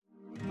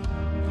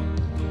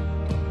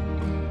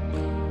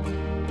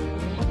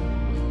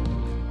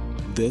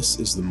This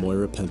is the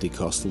Moira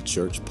Pentecostal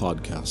Church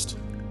podcast,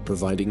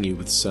 providing you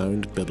with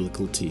sound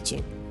biblical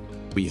teaching.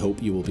 We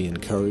hope you will be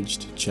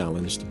encouraged,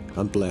 challenged,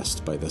 and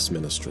blessed by this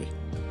ministry.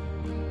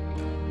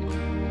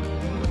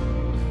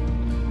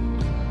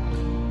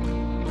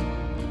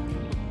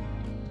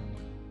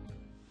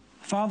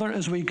 Father,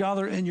 as we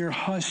gather in your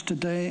house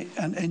today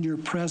and in your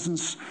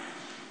presence,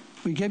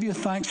 we give you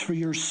thanks for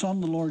your Son,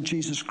 the Lord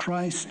Jesus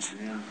Christ.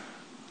 Amen.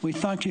 We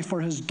thank you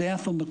for his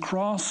death on the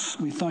cross.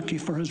 We thank you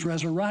for his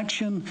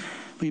resurrection.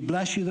 We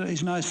bless you that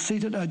he's now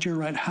seated at your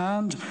right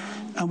hand.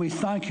 And we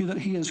thank you that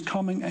he is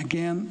coming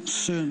again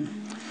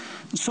soon.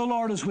 And so,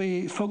 Lord, as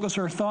we focus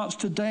our thoughts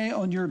today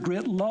on your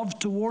great love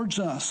towards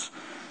us,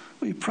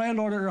 we pray,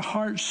 Lord, that our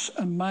hearts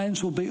and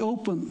minds will be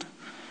opened.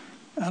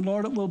 And,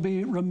 Lord, it will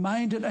be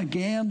reminded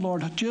again,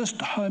 Lord, just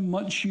how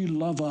much you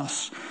love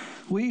us.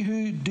 We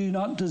who do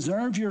not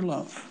deserve your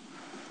love.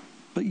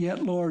 But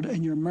yet, Lord,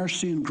 in your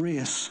mercy and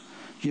grace,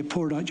 you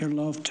poured out your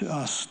love to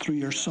us through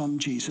your Son,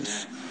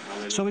 Jesus.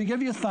 So we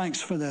give you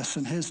thanks for this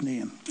in his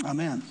name.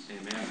 Amen.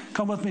 Amen.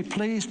 Come with me,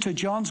 please, to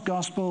John's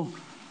Gospel,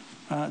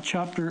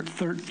 chapter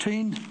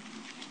 13.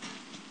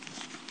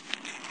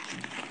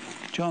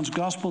 John's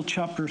Gospel,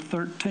 chapter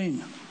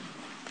 13.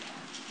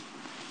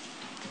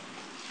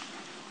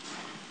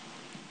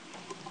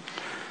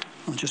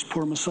 I'll just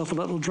pour myself a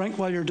little drink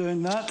while you're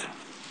doing that.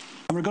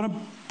 And we're going to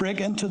break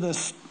into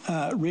this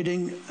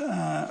reading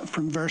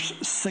from verse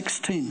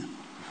 16.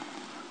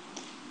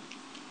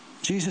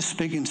 Jesus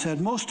speaking said,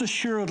 "Most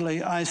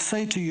assuredly I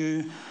say to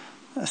you,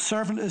 a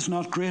servant is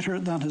not greater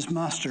than his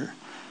master,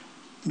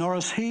 nor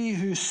is he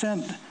who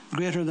sent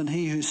greater than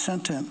he who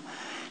sent him.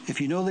 If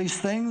you know these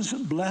things,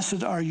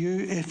 blessed are you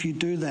if you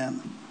do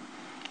them.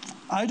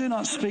 I do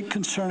not speak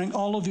concerning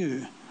all of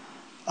you.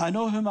 I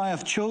know whom I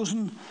have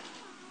chosen,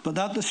 but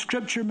that the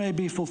scripture may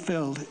be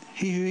fulfilled.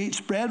 He who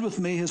eats bread with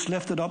me has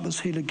lifted up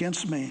his heel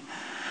against me.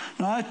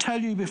 Now I tell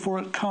you before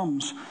it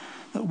comes,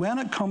 that when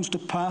it comes to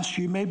pass,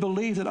 you may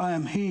believe that I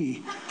am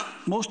he.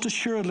 Most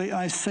assuredly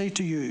I say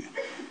to you,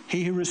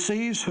 he who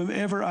receives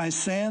whomever I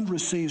send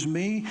receives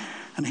me,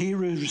 and he who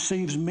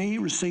receives me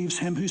receives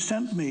him who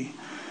sent me."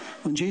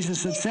 When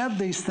Jesus had said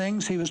these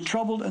things, he was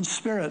troubled in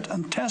spirit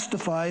and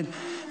testified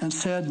and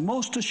said,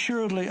 "Most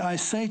assuredly I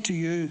say to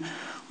you,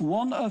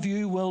 one of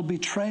you will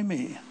betray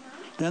me."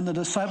 Then the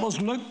disciples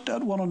looked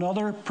at one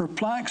another,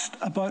 perplexed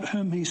about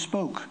whom he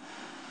spoke.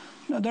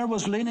 Now there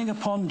was leaning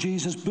upon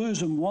Jesus'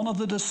 bosom one of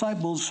the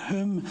disciples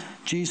whom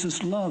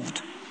Jesus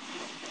loved.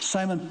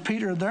 Simon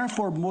Peter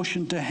therefore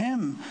motioned to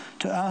him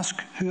to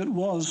ask who it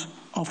was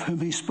of whom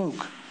he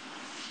spoke.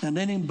 And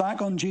leaning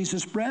back on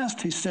Jesus'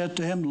 breast, he said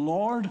to him,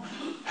 "Lord,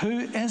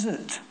 who is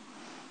it?"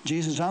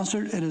 Jesus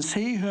answered, "It is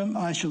he whom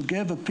I shall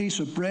give a piece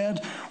of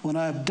bread when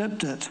I have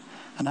dipped it."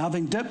 And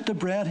having dipped the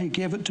bread, he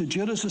gave it to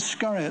Judas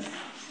Iscariot,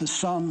 the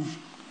son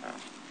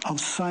of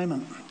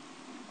Simon.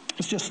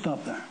 Let's just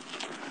stop there.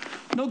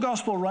 No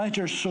gospel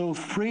writer so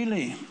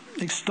freely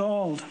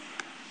extolled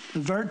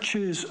the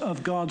virtues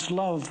of God's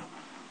love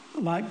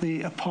like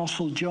the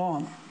Apostle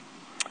John,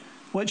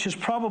 which is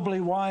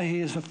probably why he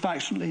is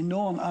affectionately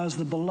known as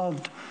the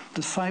beloved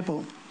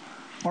disciple,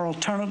 or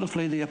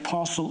alternatively the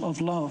apostle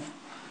of love.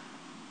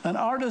 An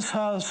artist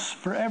has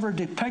forever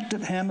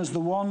depicted him as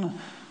the one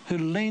who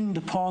leaned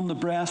upon the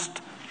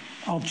breast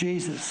of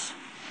Jesus.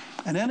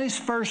 And in his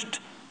first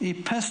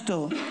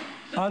epistle,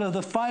 out of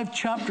the 5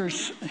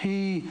 chapters,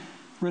 he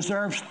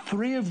reserves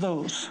 3 of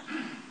those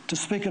to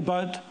speak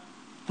about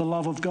the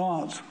love of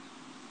God.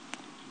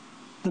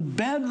 The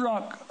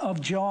bedrock of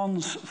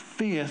John's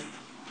faith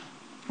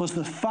was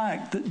the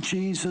fact that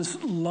Jesus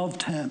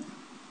loved him.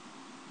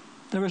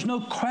 There was no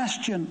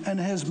question in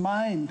his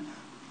mind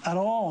at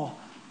all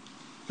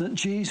that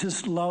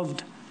Jesus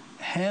loved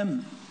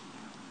him.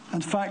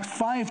 In fact,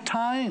 5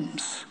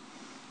 times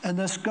in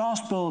this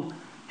gospel,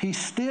 he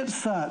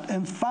states that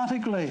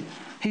emphatically.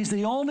 He's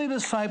the only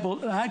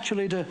disciple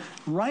actually to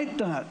write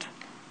that.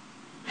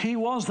 He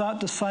was that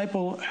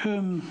disciple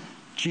whom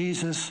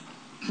Jesus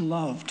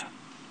loved.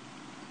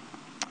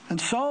 And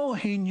so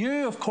he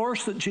knew, of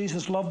course, that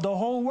Jesus loved the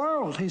whole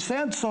world. He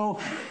said so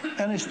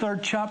in his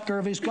 3rd chapter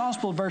of his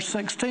gospel, verse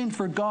 16,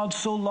 "For God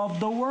so loved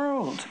the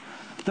world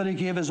that he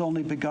gave his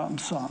only begotten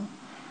Son."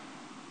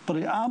 But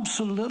he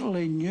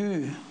absolutely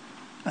knew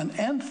and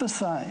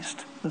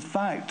emphasized the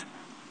fact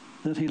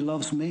that he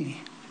loves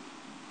me.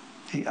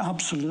 He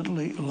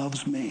absolutely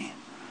loves me.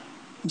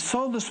 And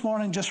so this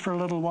morning, just for a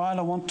little while,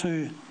 I want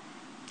to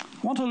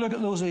look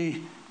at those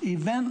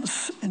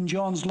events in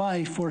John's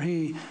life where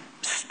he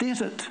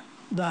stated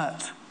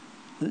that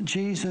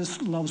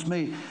Jesus loves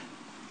me,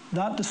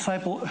 that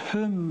disciple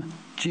whom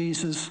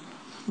Jesus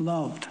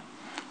loved.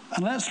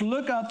 And let's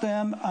look at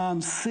them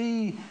and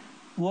see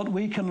what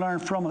we can learn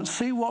from it,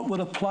 see what would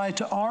apply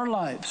to our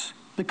lives,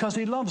 because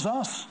he loves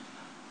us.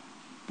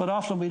 But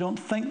often we don't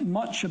think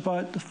much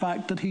about the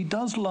fact that he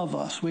does love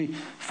us. We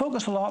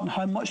focus a lot on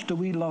how much do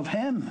we love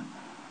him.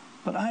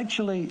 But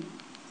actually,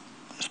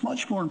 it's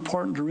much more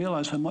important to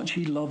realize how much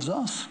he loves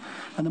us.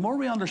 And the more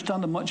we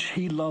understand how much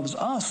he loves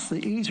us,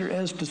 the easier it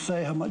is to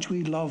say how much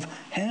we love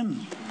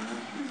him.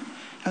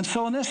 And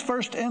so in this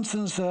first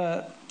instance,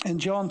 in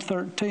John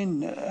 13,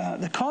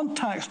 the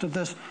context of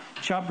this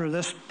chapter,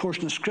 this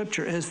portion of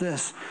Scripture is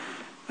this,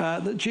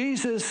 that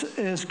Jesus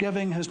is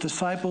giving his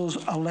disciples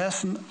a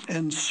lesson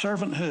in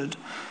servanthood.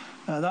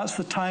 That's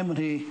the time when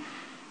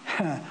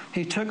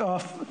he took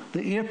off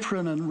the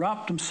apron and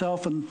wrapped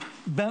himself and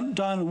bent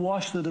down and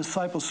washed the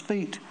disciples'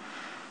 feet.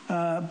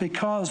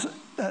 Because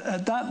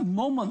at that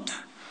moment,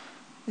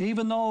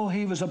 even though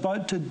he was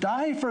about to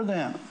die for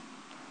them,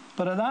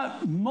 but at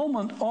that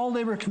moment, all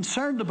they were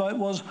concerned about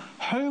was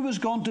who was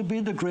going to be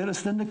the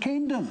greatest in the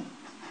kingdom.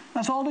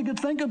 That's all they could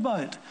think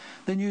about.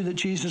 They knew that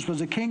Jesus was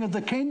the king of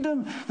the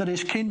kingdom, that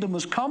his kingdom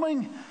was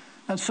coming.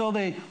 And so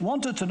they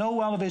wanted to know,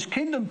 well, if his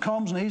kingdom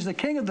comes and he's the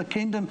king of the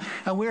kingdom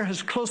and we're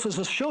his closest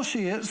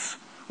associates,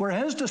 we're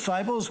his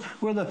disciples,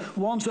 we're the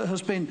ones that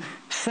has been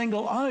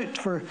singled out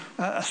for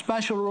a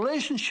special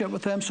relationship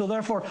with him. So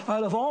therefore,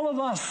 out of all of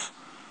us,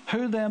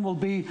 who then will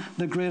be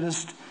the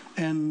greatest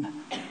in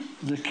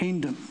the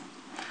kingdom?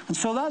 And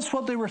so that's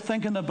what they were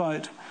thinking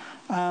about.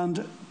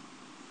 And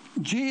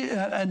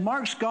in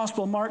Mark's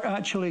gospel, Mark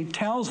actually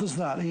tells us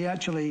that. He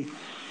actually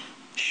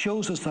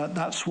shows us that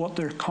that's what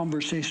their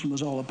conversation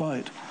was all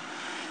about.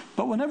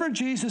 But whenever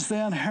Jesus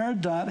then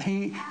heard that,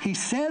 he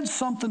said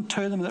something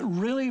to them that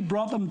really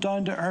brought them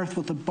down to earth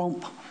with a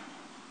bump.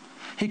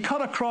 He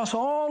cut across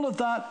all of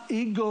that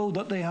ego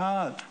that they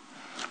had,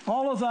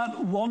 all of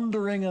that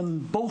wondering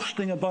and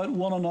boasting about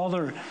one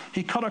another.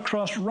 He cut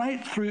across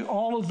right through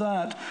all of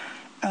that,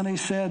 and he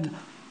said,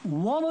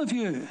 one of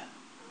you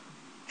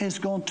is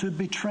going to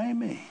betray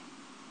me.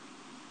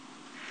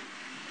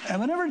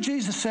 And whenever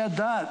Jesus said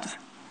that,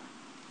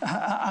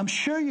 I'm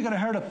sure you could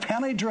have heard a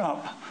penny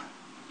drop,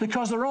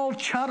 because they're all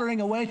chattering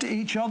away to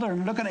each other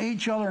and looking at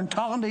each other and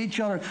talking to each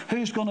other,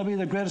 who's going to be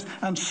the greatest.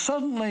 And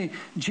suddenly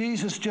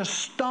Jesus just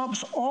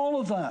stops all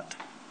of that.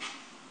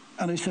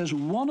 And he says,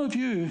 one of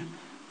you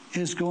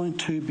is going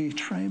to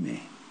betray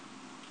me.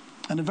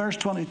 And in verse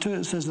 22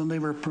 it says, and they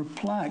were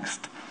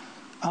perplexed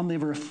and they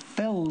were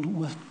filled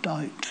with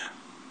doubt.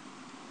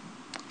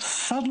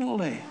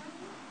 Suddenly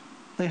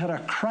they had a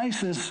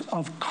crisis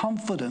of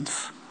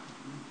confidence.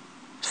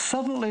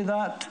 Suddenly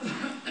that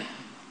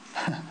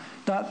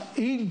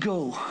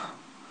ego,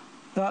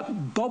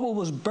 that bubble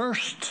was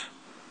burst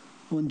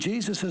when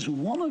Jesus says,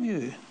 one of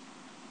you,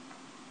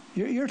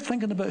 you're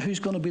thinking about who's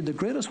going to be the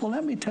greatest. Well,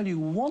 let me tell you,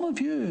 one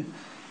of you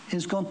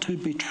is going to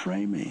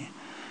betray me.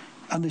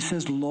 And he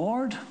says,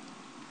 Lord,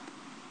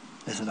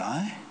 is it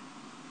I?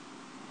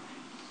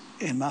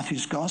 In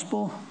Matthew's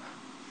gospel,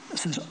 it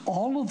says,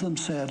 all of them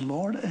said,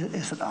 Lord,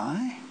 is it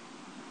I?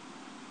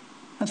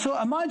 And so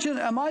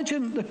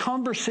imagine the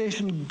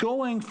conversation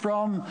going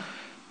from,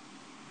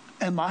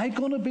 am I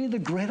going to be the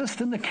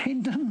greatest in the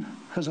kingdom?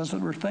 Because that's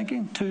what we're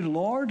thinking. To,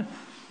 Lord,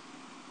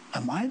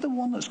 am I the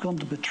one that's going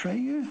to betray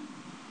you?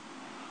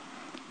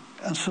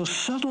 And so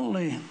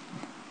suddenly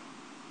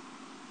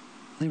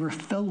they were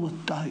filled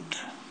with doubt.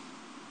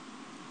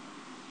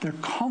 Their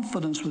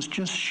confidence was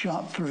just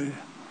shot through.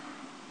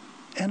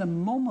 In a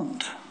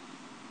moment,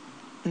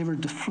 they were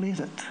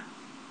deflated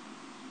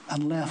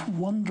and left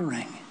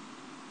wondering,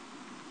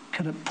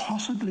 could it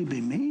possibly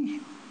be me?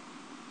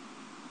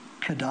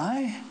 Could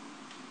I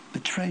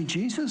betray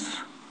Jesus,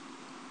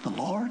 the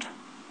Lord?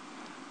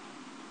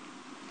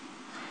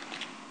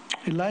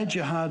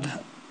 Elijah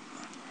had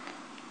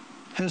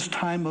his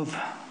time of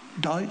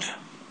doubt.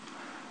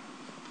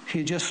 He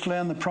had just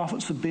slain the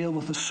prophets of Baal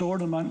with the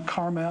sword on Mount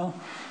Carmel.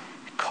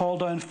 He called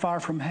down fire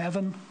from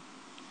heaven.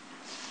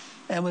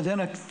 And within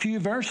a few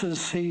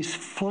verses, he's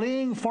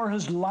fleeing for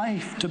his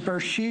life to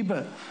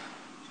Beersheba.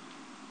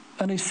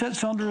 And he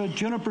sits under a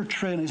juniper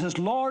tree and he says,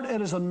 Lord,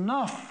 it is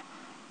enough.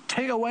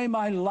 Take away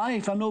my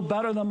life. I'm no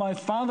better than my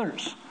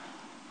father's.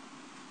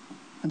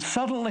 And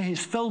suddenly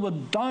he's filled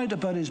with doubt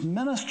about his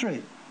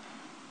ministry.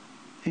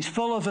 He's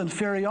full of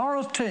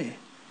inferiority,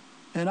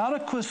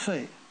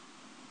 inadequacy.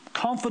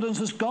 Confidence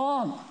is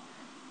gone.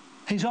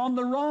 He's on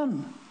the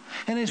run.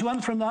 And he's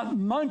went from that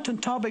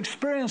mountaintop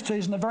experience to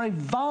he's in the very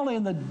valley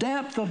in the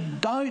depth of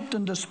doubt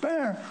and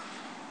despair.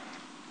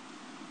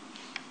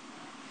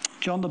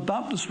 John the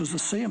Baptist was the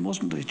same,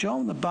 wasn't he?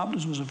 John the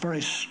Baptist was a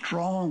very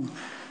strong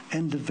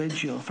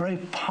individual, very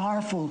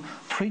powerful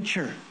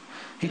preacher.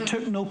 He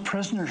took no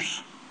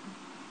prisoners.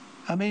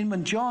 I mean,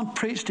 when John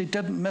preached, he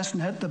didn't miss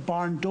and hit the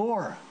barn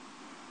door.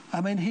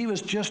 I mean, he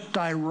was just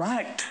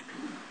direct.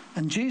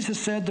 And Jesus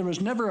said there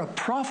was never a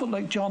prophet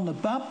like John the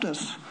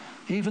Baptist,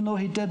 even though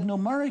he did no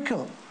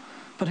miracle.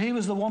 But he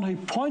was the one who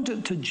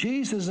pointed to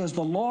Jesus as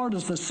the Lord,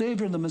 as the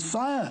Savior, the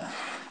Messiah.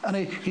 And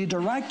he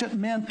directed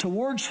men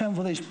towards him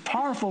with his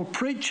powerful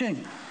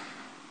preaching.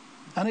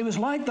 And he was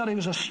like that. He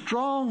was a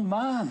strong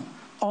man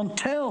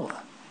until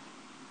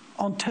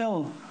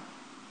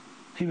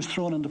he was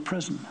thrown into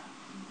prison.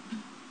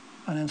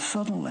 And then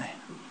suddenly,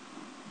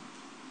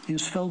 he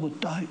was filled with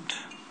doubt.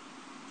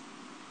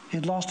 He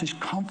had lost his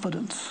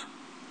confidence.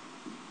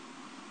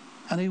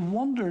 And he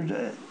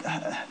wondered,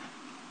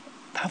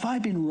 have I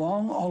been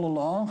wrong all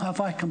along?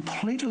 Have I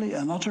completely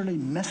and utterly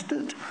missed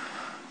it?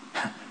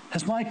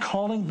 Has my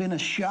calling been a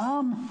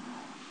sham?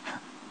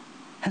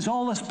 Has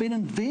all this been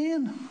in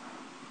vain?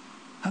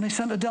 And he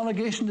sent a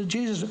delegation to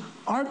Jesus.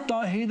 Art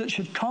thou he that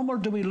should come, or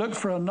do we look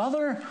for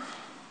another?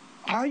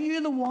 Are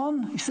you the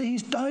one? You see,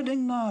 he's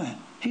doubting now.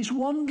 He's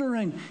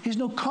wondering. He's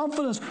no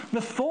confidence.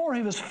 Before,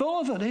 he was full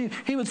of it.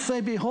 He would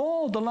say,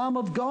 behold, the Lamb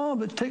of God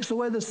that takes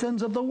away the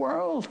sins of the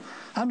world.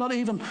 I'm not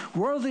even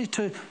worthy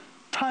to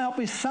tie up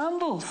his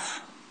sandals.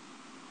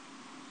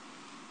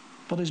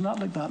 But he's not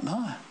like that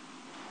now.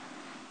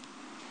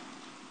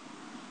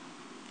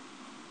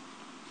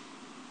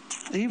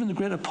 Even the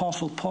great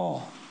apostle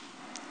Paul,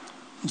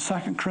 in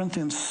 2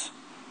 Corinthians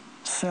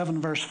 7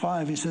 verse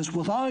 5, he says,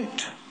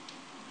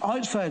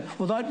 outside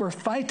were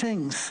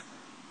fightings,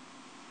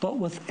 but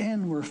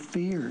within were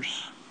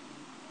fears.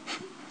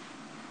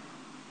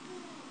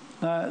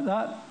 Now,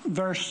 that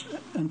verse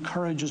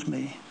encourages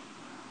me.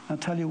 I'll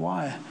tell you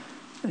why.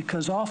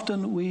 Because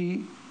often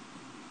we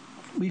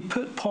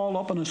put Paul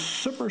up in a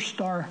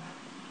superstar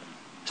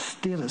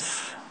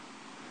status,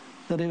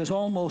 that he was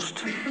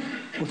almost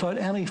without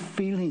any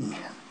feeling.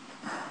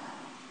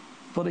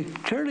 But he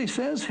clearly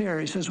says here,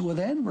 he says,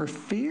 within were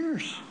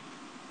fears.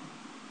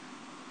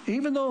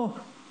 Even though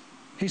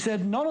he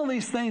said, none of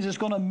these things is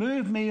going to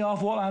move me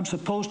off what I'm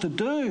supposed to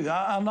do.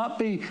 I'll not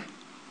be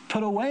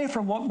put away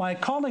from what my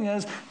calling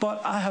is,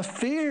 but I have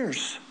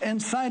fears,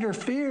 insider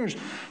fears.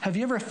 Have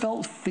you ever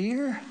felt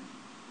fear?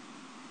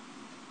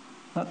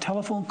 That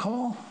telephone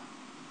call?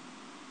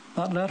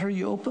 That letter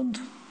you opened?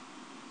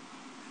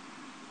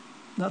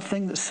 That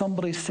thing that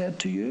somebody said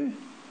to you?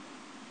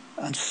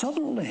 And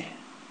suddenly,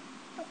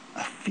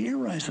 a fear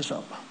rises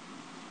up.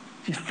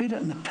 You feel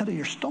it in the pit of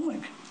your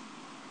stomach.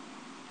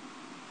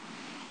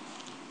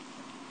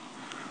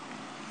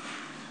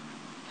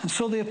 And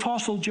so the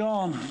Apostle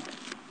John,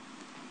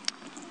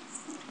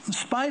 in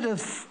spite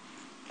of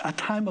a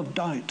time of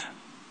doubt,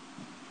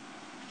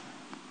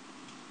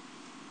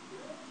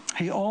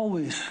 he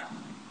always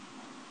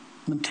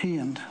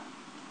maintained,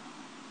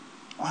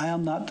 I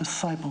am that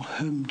disciple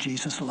whom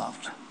Jesus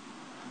loved.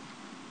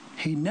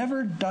 He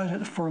never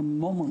doubted for a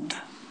moment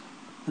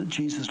that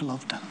Jesus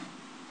loved him.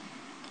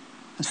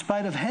 In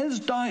spite of his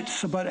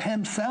doubts about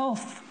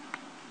himself,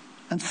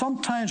 and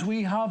sometimes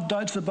we have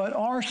doubts about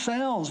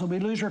ourselves and we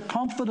lose our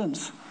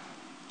confidence.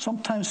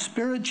 Sometimes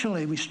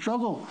spiritually we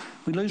struggle.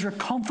 We lose our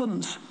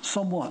confidence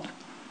somewhat.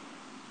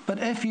 But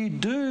if you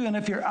do, and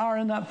if you are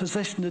in that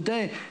position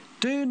today,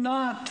 do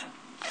not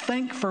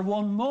think for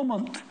one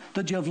moment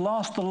that you have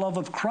lost the love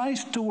of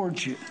Christ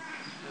towards you.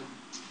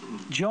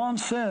 John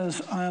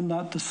says, I am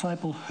that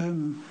disciple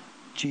whom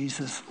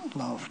Jesus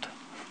loved.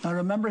 Now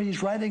remember,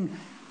 he's writing,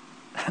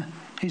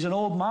 he's an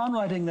old man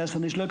writing this,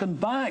 and he's looking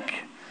back,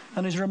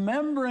 and he's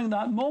remembering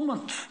that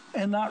moment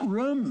in that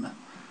room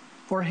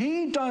where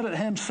he doubted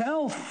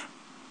himself.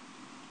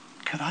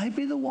 Could I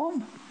be the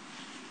one?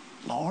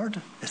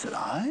 Lord, is it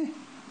I?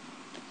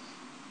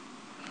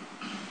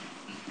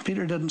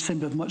 Peter didn't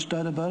seem to have much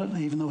doubt about it,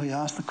 even though he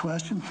asked the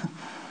question.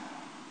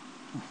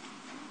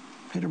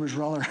 Peter was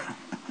rather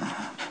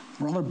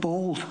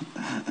bold.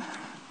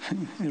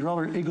 He was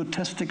rather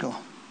egotistical.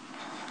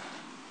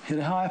 He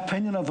had a high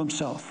opinion of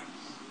himself.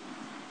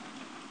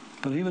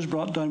 But he was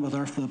brought down with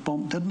earth with a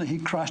bump, didn't he? He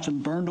crashed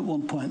and burned at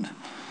one point.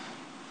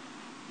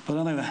 But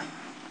anyway.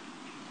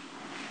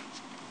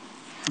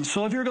 And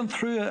so if you're going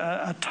through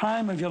a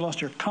time, if you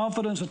lost your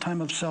confidence, a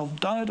time of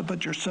self-doubt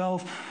about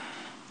yourself,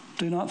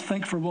 do not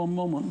think for one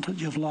moment that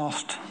you've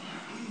lost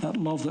that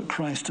love that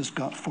Christ has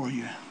got for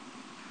you.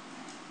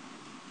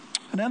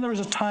 And then there was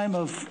a time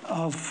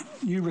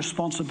of new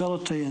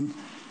responsibility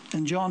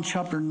in John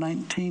chapter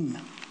 19.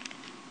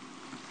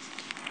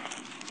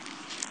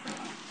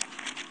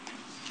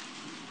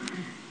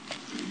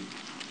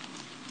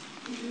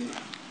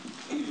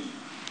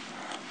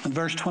 In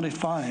verse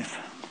 25.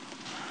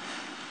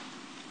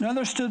 Now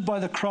there stood by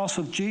the cross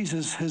of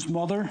Jesus his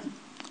mother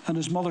and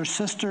his mother's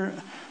sister,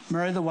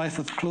 Mary the wife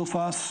of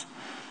Clophas,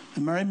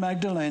 and Mary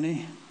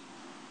Magdalene.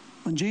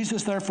 When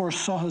Jesus therefore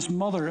saw his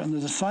mother and the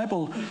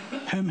disciple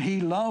whom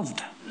he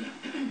loved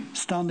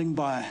standing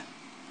by,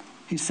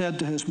 he said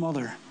to his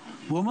mother,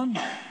 Woman,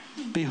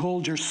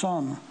 behold your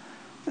son.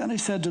 Then he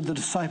said to the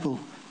disciple,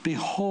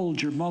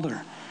 Behold your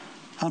mother.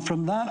 And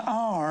from that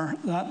hour,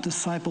 that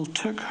disciple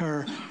took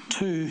her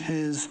to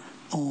his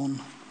own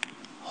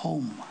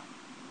home.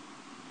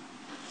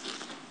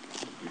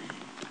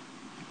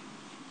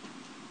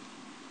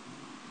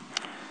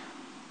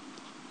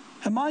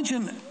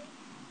 Imagine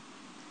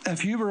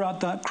if you were at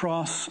that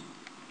cross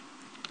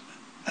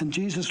and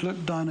Jesus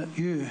looked down at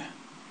you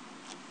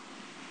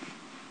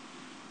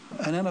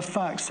and in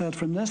effect said,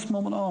 from this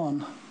moment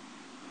on,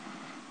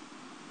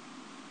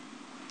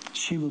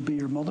 she will be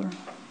your mother.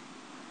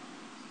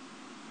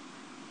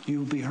 You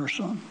will be her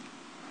son.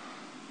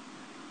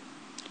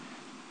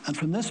 And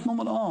from this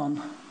moment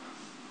on,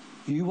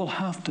 you will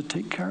have to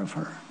take care of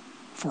her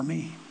for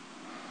me.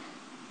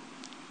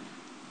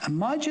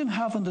 Imagine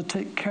having to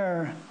take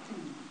care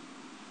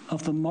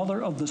of the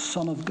mother of the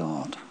Son of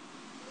God.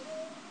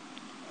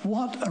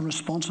 What a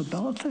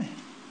responsibility.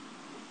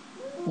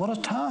 What a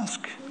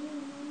task.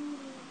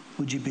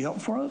 Would you be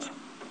up for it?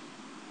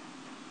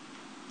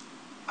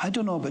 I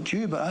don't know about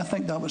you, but I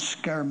think that would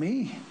scare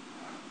me.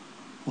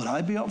 Would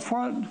I be up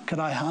for it? Could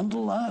I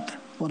handle that?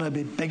 Would I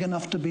be big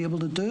enough to be able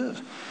to do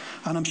it?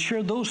 And I'm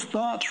sure those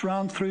thoughts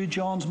ran through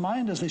John's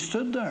mind as he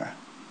stood there,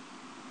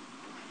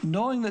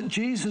 knowing that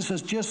Jesus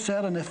has just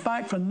said, and in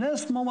fact, from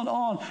this moment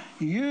on,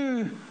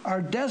 you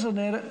are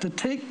designated to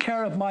take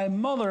care of my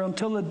mother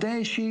until the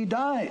day she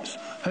dies,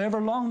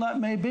 however long that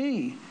may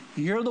be.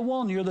 You're the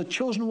one, you're the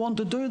chosen one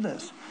to do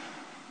this.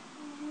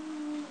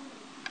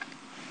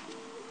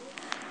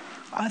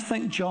 I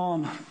think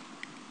John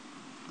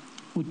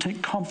would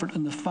take comfort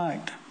in the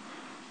fact,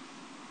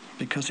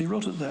 because he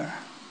wrote it there,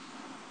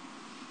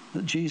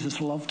 that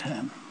Jesus loved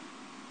him.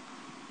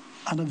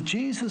 And if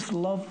Jesus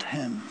loved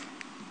him,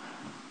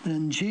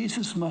 then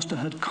Jesus must have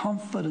had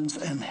confidence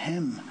in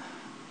him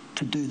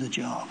to do the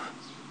job.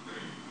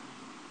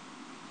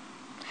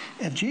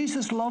 If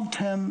Jesus loved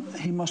him,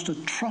 he must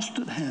have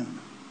trusted him.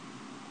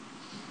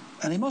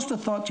 And he must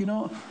have thought,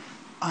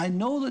 I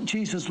know that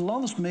Jesus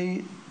loves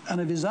me, and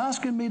if he's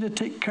asking me to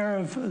take care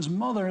of his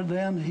mother,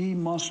 then he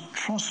must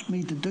trust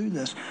me to do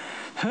this.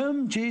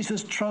 Whom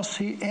Jesus trusts,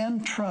 he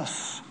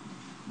entrusts.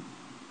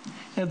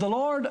 If the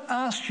Lord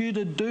asks you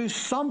to do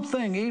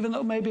something, even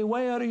though it may be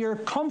way out of your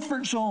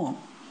comfort zone,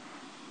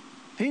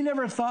 he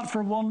never thought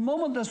for one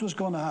moment this was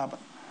going to happen.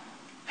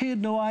 He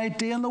had no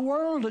idea in the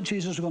world that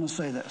Jesus was going to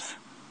say this.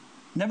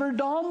 Never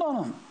dawned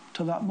on him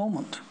to that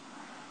moment.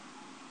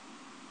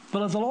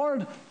 But if the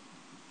Lord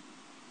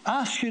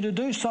asks you to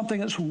do something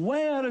that's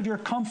way out of your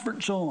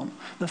comfort zone,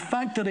 the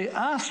fact that he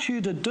asks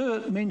you to do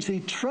it means he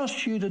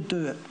trusts you to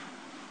do it.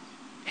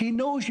 He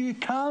knows you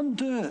can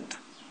do it.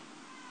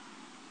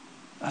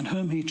 And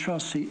whom he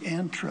trusts, he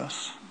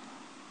entrusts.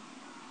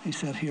 He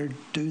said, here,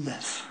 do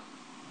this.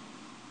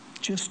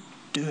 Just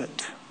do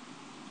it.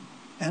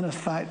 And in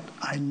fact,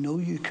 I know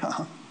you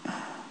can.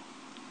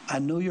 I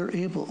know you're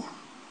able.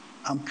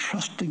 I'm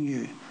trusting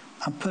you.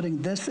 I'm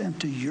putting this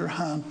into your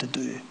hand to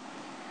do.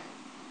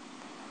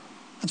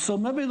 And so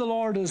maybe the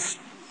Lord is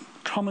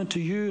coming to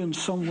you in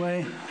some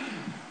way.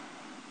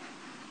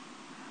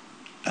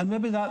 And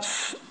maybe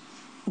that's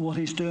what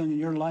he's doing in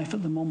your life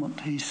at the moment.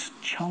 He's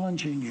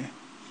challenging you.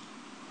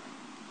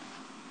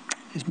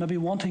 He's maybe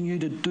wanting you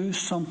to do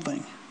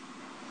something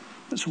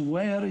that's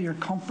way out of your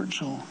comfort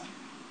zone.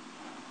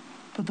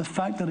 But the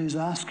fact that he's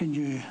asking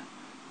you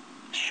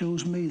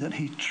shows me that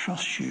he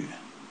trusts you.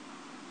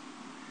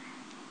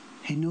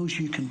 He knows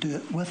you can do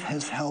it with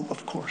his help,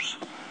 of course,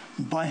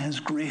 and by his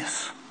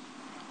grace.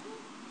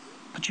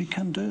 But you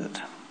can do it.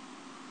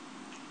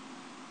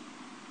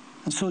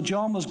 And so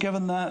John was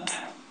given that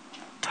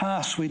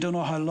task. We don't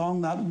know how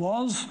long that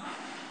was.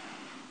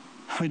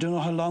 We don't know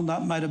how long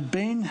that might have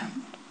been.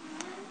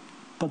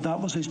 But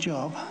that was his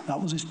job. That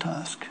was his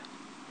task.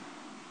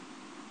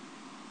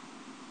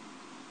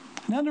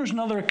 And then there's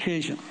another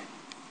occasion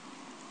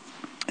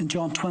in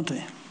John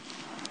 20.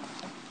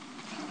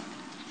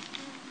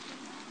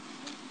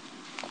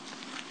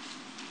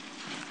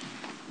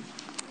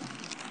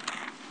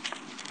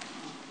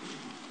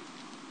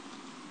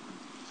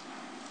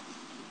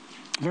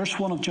 Verse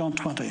 1 of John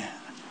 20.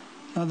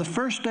 Now the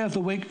first day of the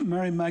week,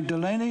 Mary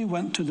Magdalene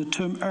went to the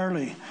tomb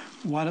early,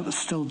 while it was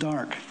still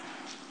dark,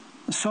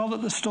 and saw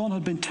that the stone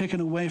had been taken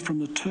away from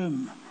the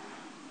tomb.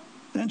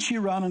 Then she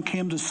ran and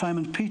came to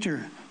Simon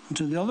Peter and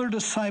to the other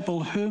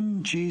disciple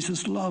whom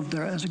Jesus loved.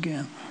 There it is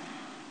again.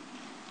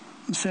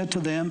 And said to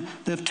them,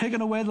 they have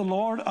taken away the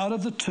Lord out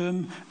of the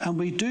tomb, and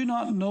we do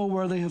not know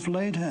where they have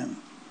laid him.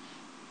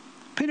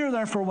 Peter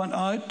therefore went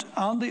out,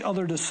 and the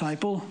other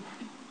disciple,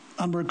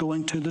 and were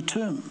going to the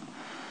tomb.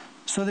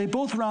 So they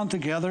both ran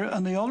together,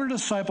 and the other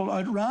disciple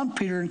outran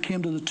Peter and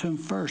came to the tomb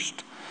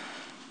first.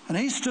 And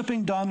he,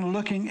 stooping down and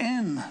looking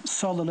in,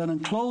 saw the linen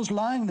clothes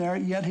lying there,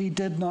 yet he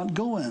did not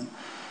go in.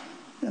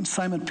 And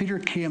Simon Peter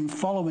came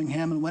following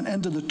him and went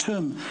into the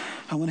tomb.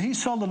 And when he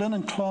saw the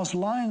linen cloths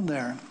lying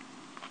there,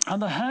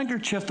 and the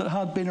handkerchief that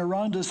had been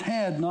around his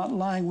head not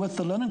lying with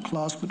the linen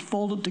cloths, but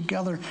folded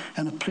together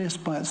in a place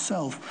by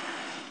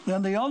itself,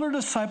 then the other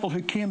disciple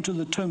who came to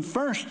the tomb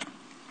first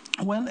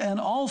went in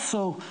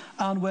also,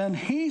 and when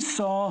he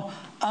saw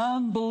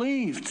and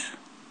believed,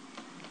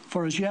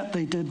 for as yet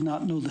they did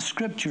not know the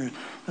scripture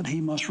that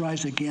he must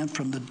rise again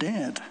from the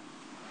dead,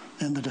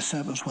 then the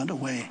disciples went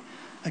away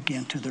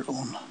again to their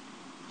own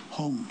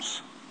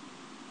homes.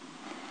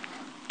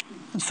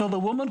 And so the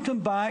woman came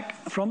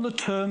back from the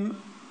tomb,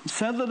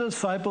 said to the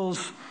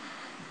disciples,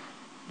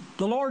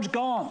 the Lord's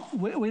gone.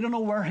 We don't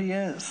know where he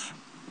is.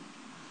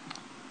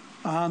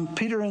 And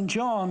Peter and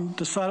John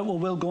decided, well,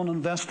 we'll go and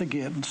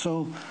investigate. And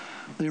so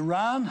they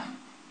ran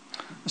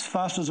as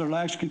fast as their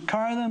legs could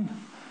carry them.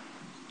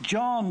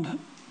 John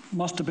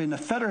must have been the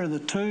fitter of the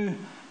two.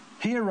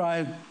 He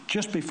arrived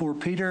just before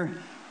Peter.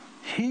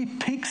 He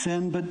peeks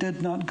in but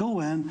did not go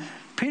in.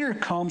 Peter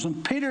comes,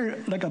 and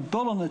Peter, like a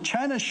bull in the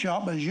china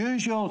shop as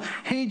usual,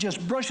 he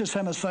just brushes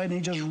him aside and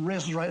he just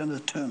races right into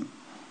the tomb.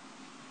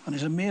 And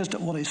he's amazed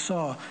at what he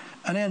saw.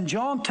 And then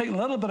John, taking a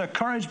little bit of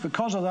courage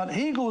because of that,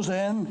 he goes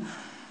in.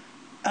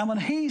 And when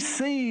he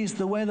sees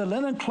the way the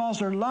linen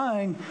cloths are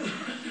lying,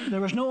 there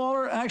was no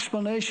other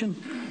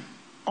explanation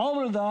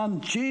other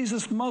than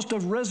Jesus must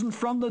have risen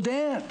from the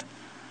dead.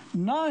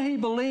 Now he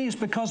believes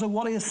because of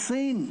what he has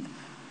seen.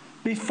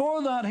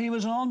 Before that, he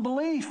was in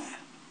unbelief.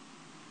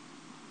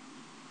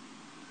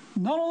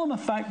 None of them,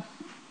 in fact,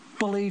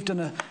 believed in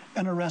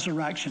a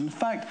resurrection. In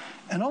fact,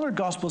 another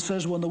gospel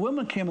says when the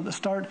women came at the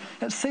start,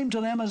 it seemed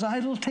to them as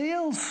idle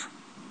tales.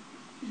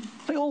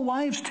 The old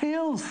wives'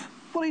 tales.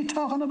 What are you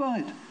talking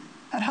about?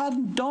 It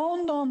hadn't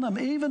dawned on them,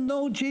 even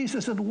though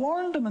Jesus had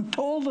warned them and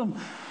told them.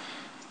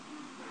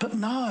 But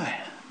now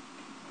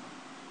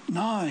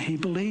he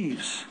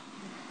believes.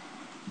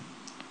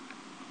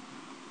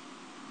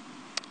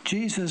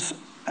 Jesus,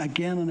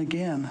 again and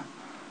again,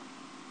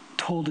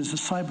 told his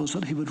disciples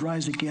that he would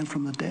rise again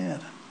from the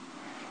dead.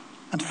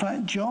 In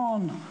fact,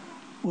 John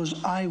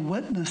was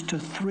eyewitness to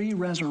 3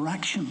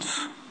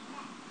 resurrections.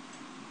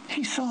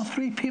 He saw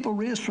 3 people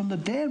raised from the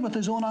dead with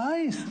his own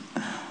eyes.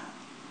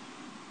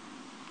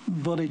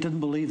 But he didn't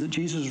believe that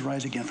Jesus would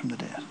rise again from the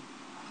dead.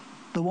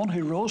 The one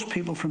who rose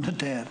people from the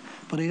dead.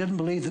 But he didn't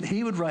believe that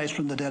he would rise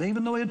from the dead,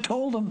 even though he had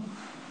told them.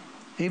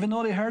 Even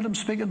though he heard them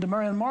speaking to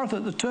Mary and Martha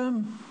at the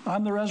tomb,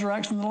 I'm the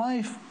resurrection and the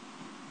life.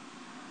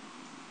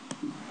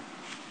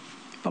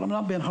 But I'm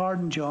not being hard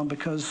on John,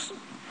 because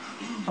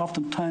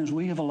oftentimes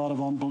we have a lot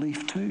of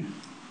unbelief too.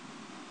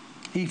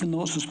 Even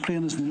though it's as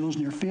plain as the nose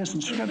in your face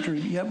in Scripture,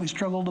 yet we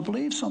struggle to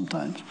believe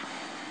sometimes.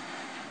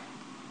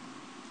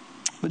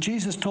 But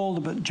Jesus told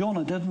about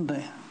Jonah, didn't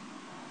he?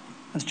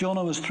 As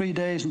Jonah was 3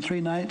 days and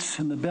 3 nights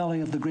in the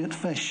belly of the great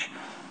fish,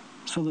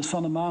 so the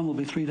Son of Man will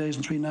be 3 days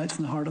and 3 nights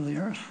in the heart of the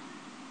earth.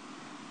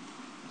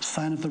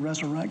 Sign of the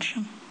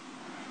resurrection.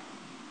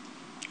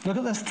 Look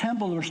at this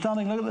temple. We're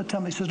standing, look at the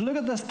temple. He says, look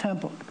at this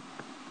temple.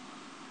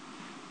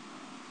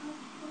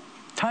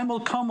 Time will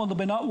come when there will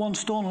be not one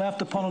stone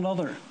left upon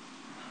another.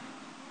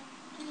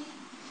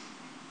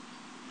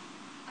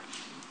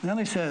 And then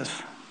he says,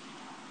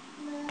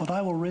 but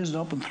I will raise it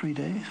up in 3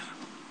 days.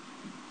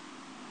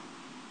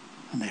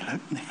 And they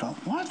looked and they thought,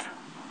 what?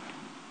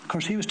 Of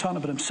course, he was talking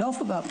about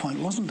himself at that point,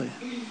 wasn't he?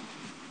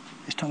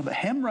 He's talking about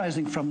him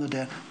rising from the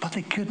dead. But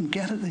they couldn't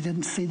get it. They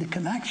didn't see the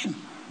connection.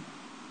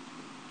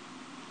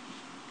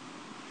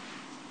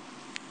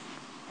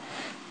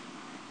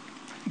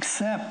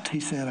 Except, he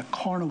said, a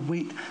corn of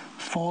wheat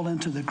fall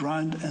into the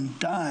ground and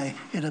die,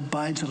 it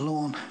abides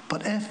alone.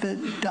 But if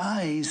it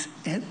dies,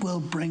 it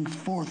will bring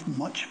forth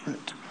much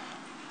fruit.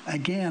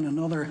 Again,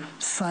 another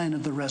sign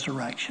of the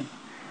resurrection.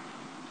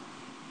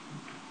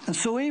 And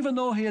so even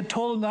though he had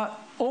told them that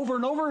over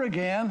and over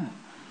again,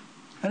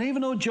 and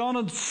even though John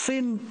had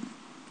seen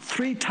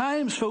 3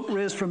 times folk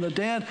raised from the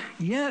dead,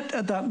 yet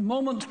at that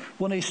moment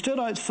when he stood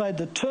outside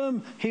the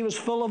tomb, he was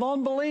full of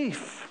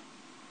unbelief.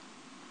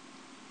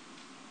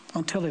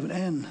 Until he went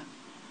in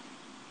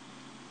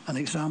and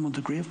examined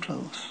the grave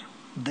clothes.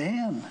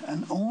 Then,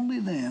 and only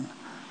then,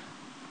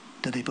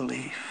 did he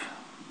believe.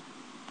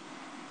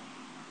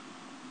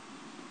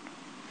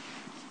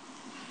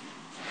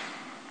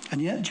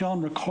 And yet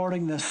John,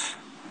 recording this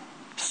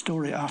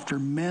story after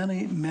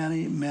many,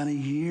 many, many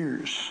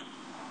years,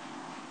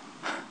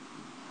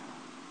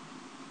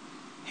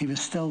 he was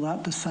still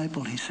that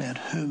disciple, he said,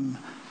 whom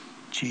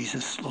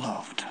Jesus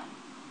loved.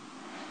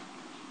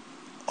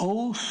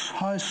 Oh,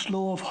 how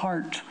slow of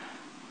heart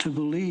to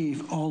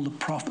believe all the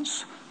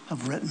prophets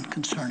have written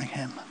concerning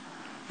him.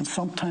 And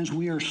sometimes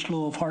we are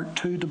slow of heart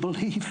too to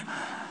believe.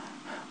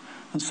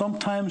 And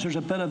sometimes there's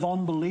a bit of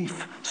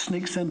unbelief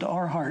sneaks into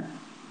our heart,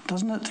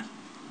 doesn't it?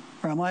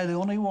 Or am I the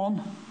only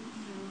one?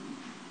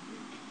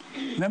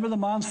 Remember the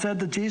man said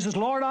to Jesus,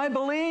 Lord, I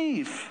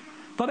believe,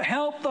 but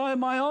help thou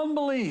my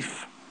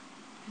unbelief.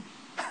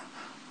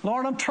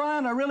 Lord, I'm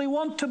trying, I really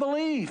want to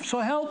believe, so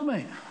help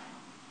me.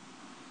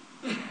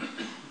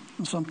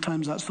 And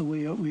sometimes that's the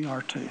way we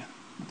are too.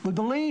 We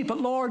believe, but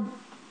Lord,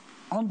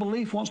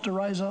 unbelief wants to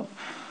rise up.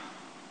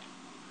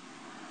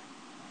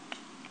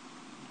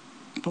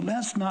 But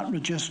let's not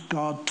reduce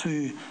God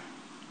to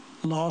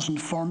laws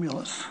and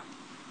formulas.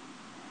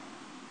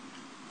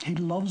 He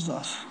loves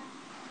us.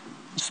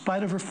 In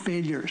spite of our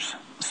failures,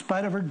 in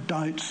spite of our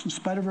doubts, in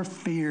spite of our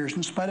fears,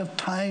 in spite of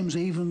times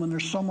even when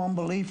there's some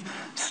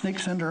unbelief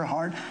sneaks into our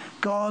heart,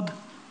 God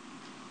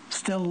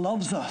still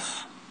loves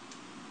us.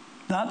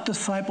 That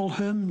disciple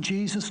whom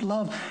Jesus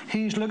loved,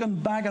 he's looking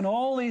back at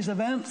all these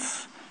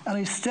events and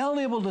he's still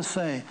able to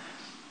say,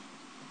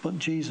 but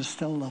Jesus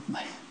still loved me.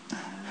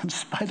 In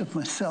spite of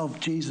myself,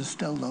 Jesus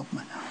still loved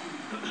me.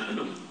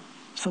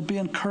 So be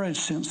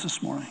encouraged, saints,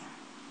 this morning.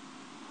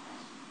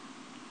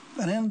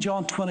 And in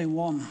John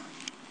 21,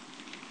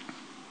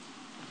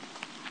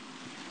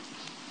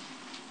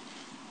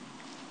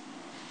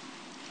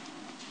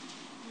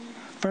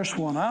 verse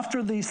 1,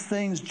 after these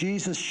things,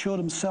 Jesus showed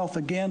himself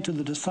again to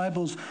the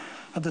disciples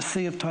at the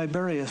Sea of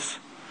Tiberias.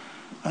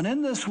 And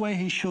in this way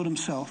he showed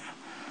himself.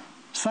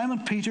 Simon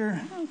Peter,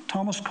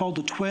 Thomas called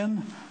the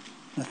twin,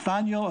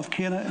 Nathanael of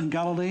Cana in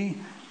Galilee,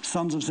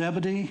 sons of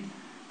Zebedee,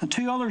 and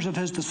 2 others of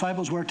his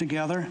disciples were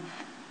together.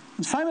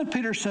 And Simon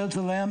Peter said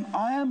to them,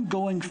 I am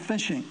going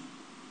fishing.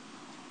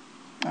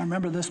 I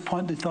remember at this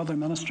point they thought their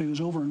ministry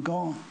was over and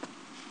gone.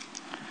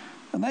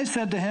 And they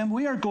said to him,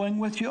 we are going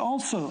with you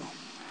also.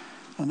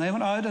 And they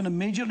went out and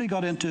immediately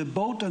got into a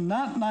boat, and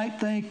that night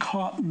they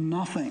caught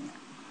nothing.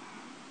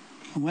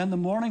 And when the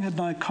morning had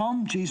now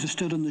come, Jesus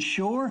stood on the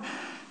shore,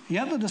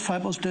 yet the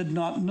disciples did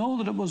not know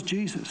that it was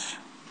Jesus.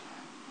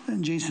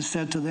 And Jesus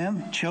said to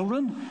them,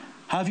 children,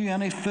 have you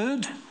any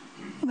food?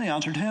 And they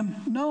answered him,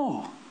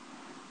 no.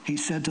 He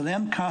said to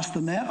them, cast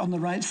the net on the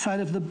right side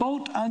of the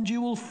boat, and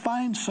you will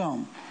find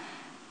some.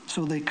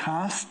 So they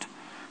cast,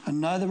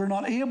 and now they were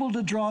not able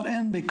to draw it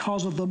in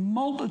because of the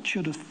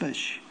multitude of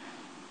fish.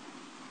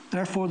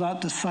 Therefore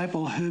that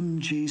disciple whom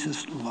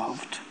Jesus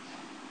loved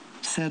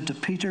said to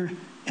Peter,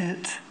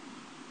 it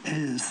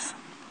is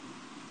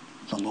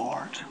the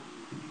Lord.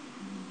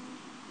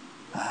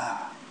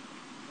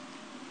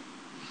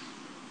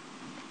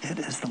 It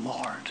is the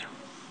Lord.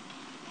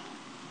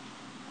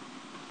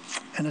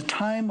 In a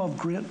time of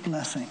great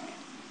blessing,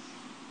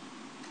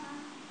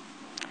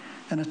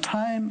 in a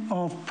time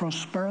of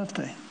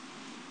prosperity,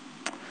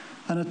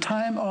 in a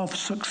time of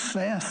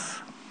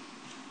success,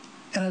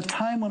 in a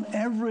time when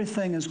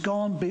everything has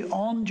gone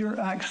beyond your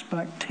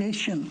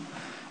expectation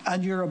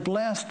and you're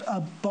blessed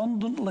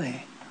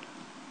abundantly,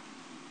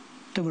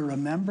 do we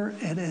remember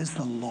it is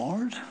the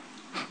Lord?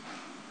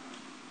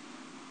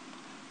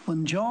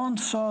 When John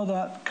saw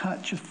that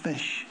catch of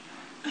fish,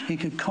 he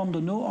could come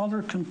to no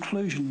other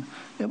conclusion.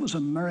 It was a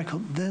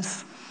miracle.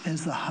 This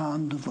is the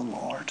hand of the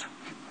Lord.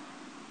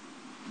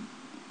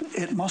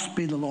 It must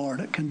be the Lord.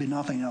 It can be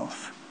nothing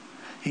else.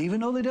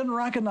 Even though they didn't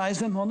recognize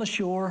him on the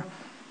shore,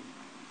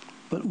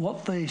 but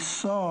what they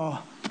saw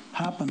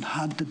happen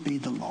had to be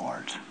the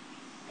Lord.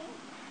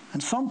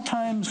 And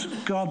sometimes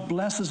God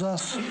blesses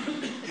us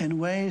in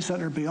ways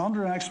that are beyond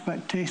our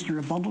expectation or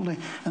abundantly,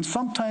 and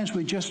sometimes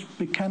we just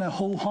be kind of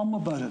ho-hum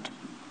about it.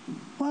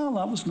 Well,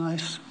 that was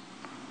nice.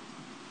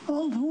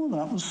 Oh,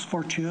 that was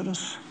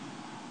fortuitous.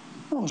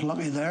 I was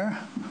lucky there.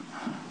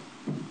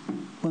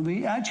 When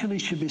we actually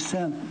should be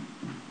saying,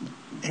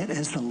 it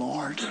is the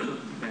Lord.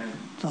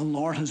 The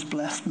Lord has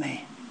blessed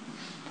me.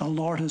 The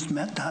Lord has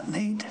met that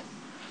need.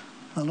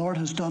 The Lord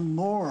has done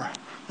more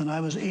than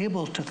I was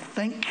able to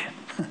think,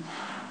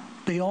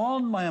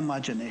 beyond my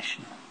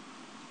imagination.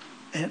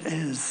 It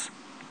is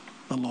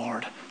the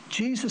Lord.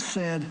 Jesus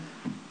said,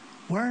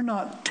 were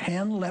not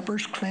 10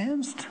 lepers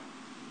cleansed?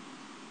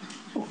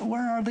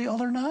 Where are the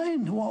other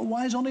 9?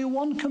 Why has only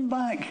 1 come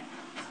back?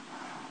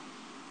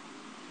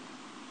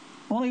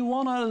 Only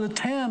 1 out of the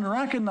 10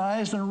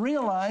 recognized and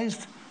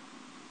realized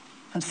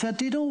and said,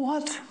 do you know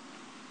what?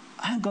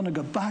 I'm going to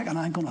go back and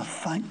I'm going to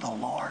thank the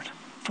Lord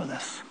for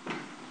this.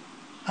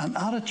 An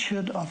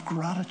attitude of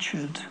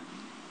gratitude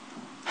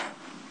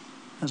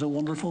is a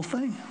wonderful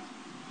thing.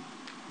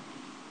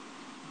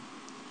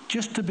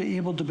 Just to be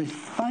able to be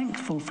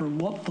thankful for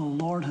what the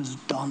Lord has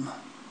done.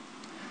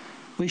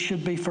 We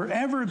should be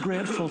forever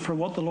grateful for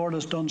what the Lord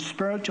has done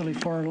spiritually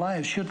for our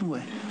lives, shouldn't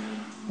we?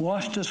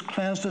 Washed us,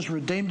 cleansed us,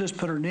 redeemed us,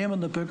 put our name in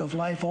the book of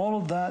life. All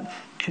of that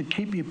could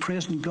keep you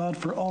praising God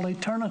for all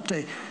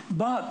eternity.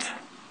 But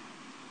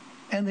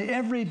in the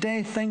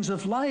everyday things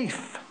of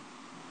life,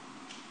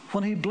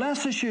 when he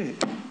blesses you,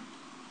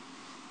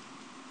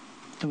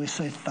 do we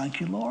say, thank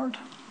you, Lord?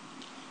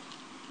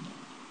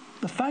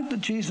 The fact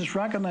that Jesus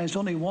recognized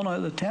only 1 out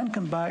of the 10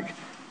 come back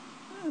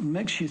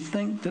makes you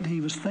think that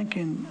he was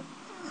thinking,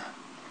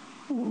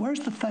 where's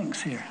the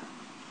thanks here?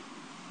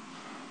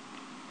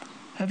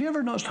 Have you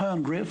ever noticed how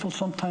ungrateful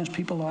sometimes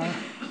people are?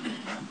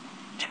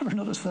 Did you ever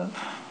notice that?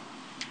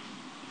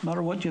 No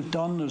matter what you've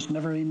done, there's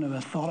never even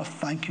a thought of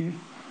thank you.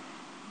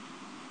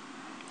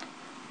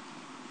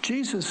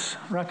 Jesus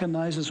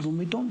recognizes when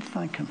we don't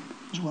thank him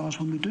as well as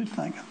when we do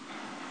thank him.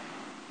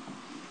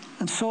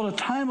 And so at a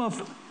time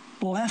of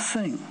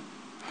blessing,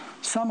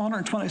 Psalm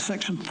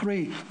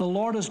 126:3, the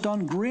Lord has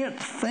done great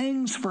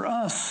things for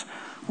us,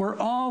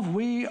 whereof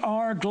we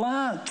are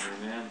glad.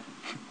 Amen.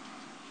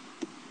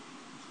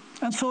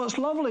 And so it's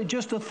lovely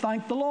just to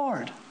thank the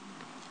Lord.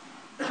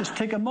 Just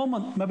take a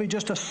moment, maybe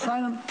just a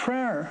silent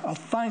prayer of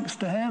thanks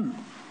to him.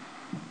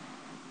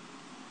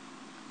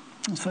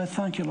 And say,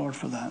 thank you, Lord,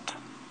 for that.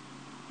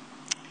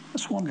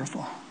 It's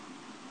wonderful.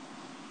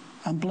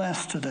 I'm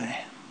blessed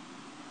today.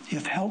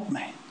 You've helped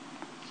me.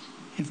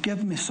 You've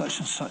given me such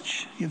and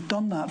such. You've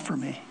done that for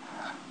me.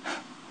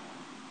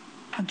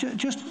 And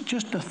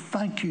just a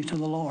thank you to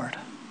the Lord.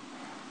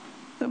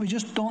 That we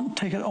just don't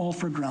take it all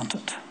for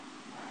granted.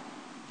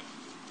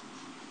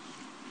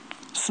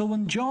 So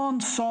when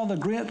John saw the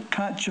great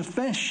catch of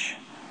fish,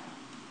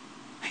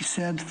 he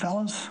said,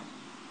 fellas,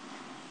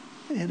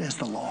 it is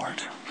the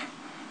Lord.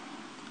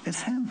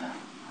 It's him.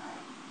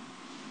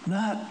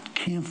 That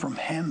came from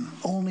him.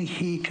 Only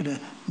he could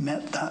have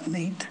met that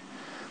need.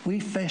 We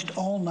fished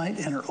all night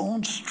in our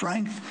own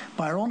strength,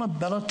 by our own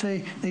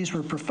ability. These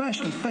were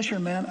professional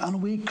fishermen,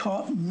 and we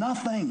caught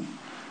nothing.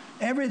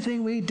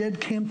 Everything we did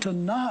came to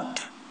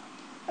naught.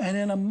 And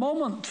in a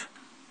moment,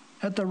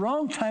 at the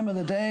wrong time of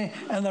the day,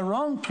 and the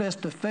wrong place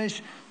to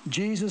fish,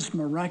 Jesus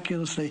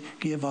miraculously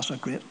gave us a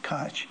great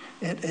catch.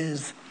 It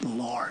is the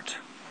Lord.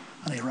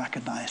 And he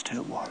recognized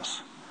who it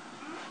was.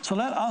 So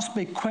let us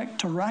be quick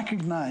to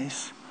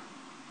recognize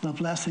the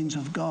blessings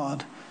of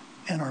God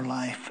in our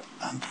life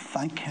and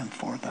thank Him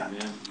for that.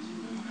 Amen.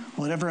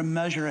 Whatever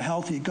measure of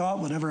health you've got,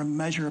 whatever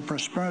measure of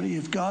prosperity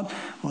you've got,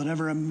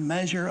 whatever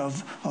measure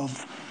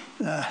of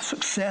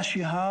success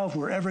you have,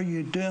 wherever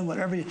you're doing,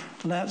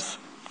 let's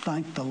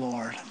thank the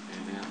Lord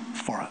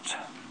for it.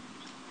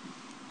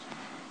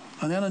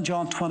 And then in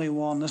John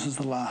 21, this is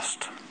the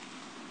last.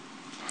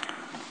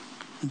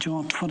 In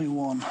John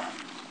 21.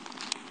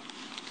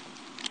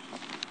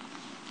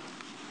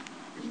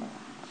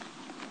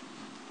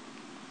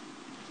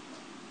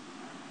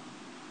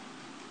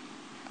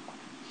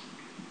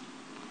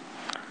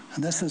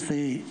 And this is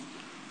the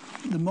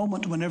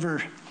moment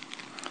whenever,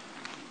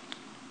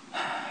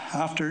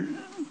 after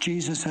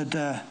Jesus had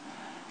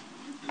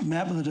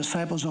met with the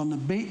disciples on the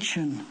beach,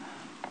 and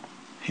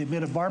he had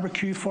made a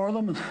barbecue for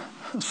them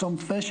and some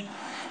fish,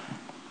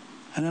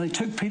 and then he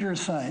took Peter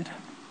aside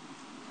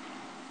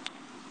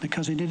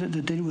because he needed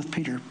to deal with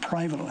Peter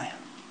privately.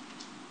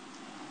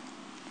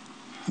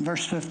 In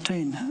verse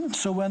 15,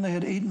 so when they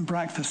had eaten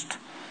breakfast,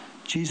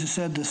 Jesus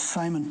said to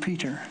Simon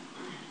Peter,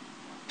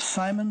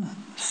 Simon,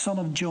 son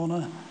of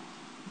Jonah,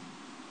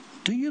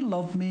 do you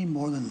love me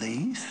more than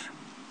these?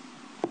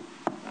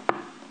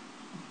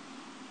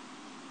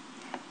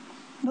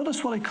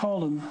 Notice what he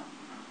called him,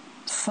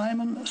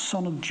 Simon,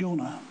 son of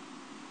Jonah.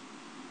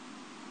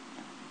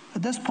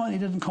 At this point, he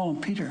didn't call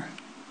him Peter.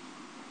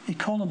 He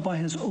called him by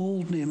his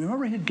old name.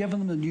 Remember, he had given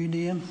him a new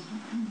name?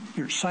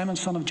 You're Simon,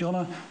 son of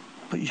Jonah,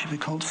 but you should be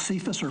called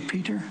Cephas or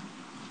Peter.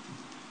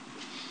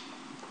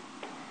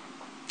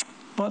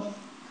 But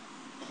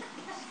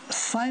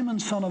Simon,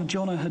 son of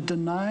Jonah, had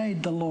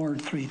denied the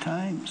Lord 3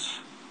 times.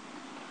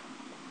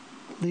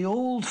 The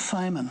old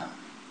Simon,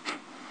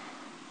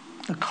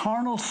 the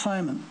carnal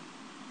Simon,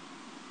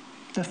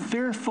 the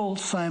fearful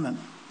Simon,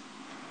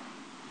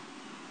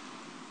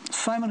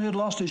 Simon who had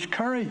lost his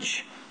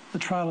courage, the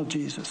trial of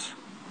Jesus.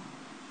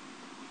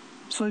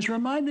 So he's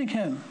reminding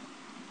him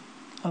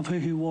of who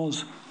he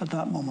was at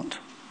that moment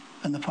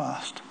in the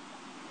past.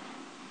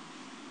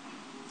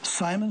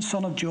 Simon,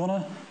 son of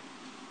Jonah,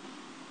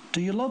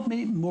 do you love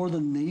me more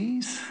than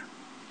these?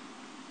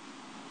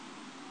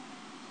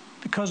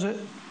 Because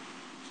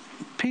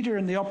Peter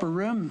in the upper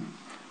room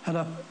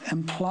had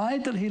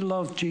implied that he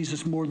loved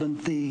Jesus more than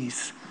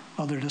these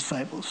other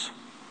disciples.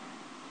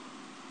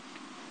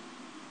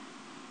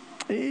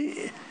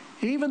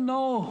 Even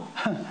though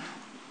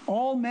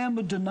all men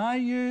would deny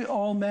you,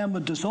 all men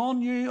would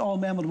disown you, all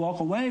men would walk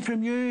away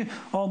from you,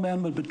 all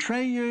men would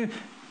betray you,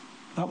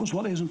 that was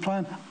what he was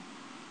implying.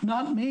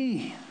 Not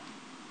me.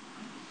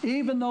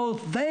 Even though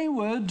they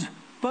would,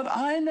 but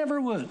I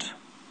never would.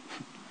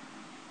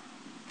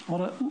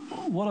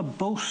 What a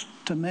boast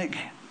to make.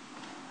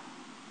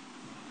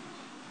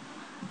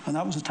 And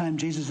that was the time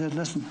Jesus said,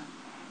 listen,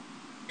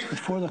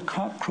 before the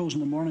cock crows in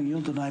the morning,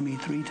 you'll deny me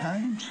 3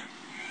 times.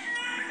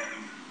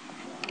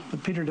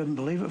 But Peter didn't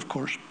believe it, of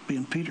course,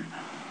 being Peter.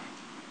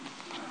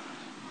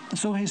 And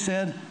so he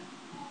said,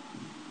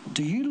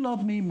 do you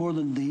love me more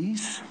than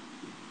these?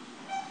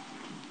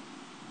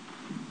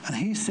 And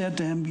he said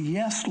to him,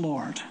 yes,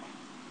 Lord,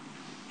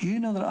 you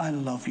know that I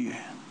love you.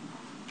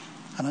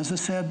 And as I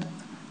said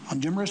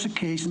on numerous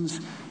occasions,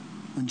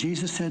 when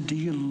Jesus said, do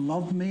you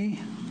love me?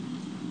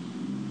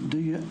 Do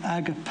you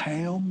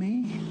agapeo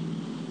me?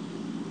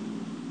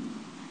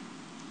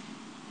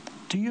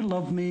 Do you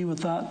love me with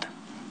that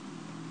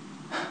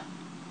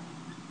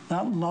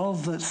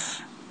love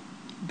that's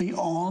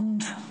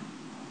beyond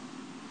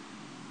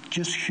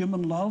just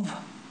human love,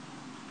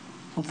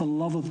 with the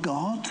love of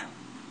God?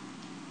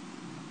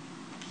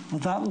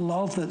 With that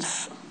love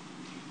that's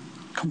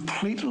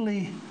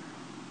completely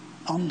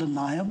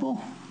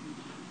undeniable?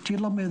 Do you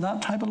love me with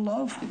that type of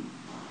love?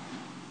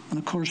 And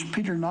of course,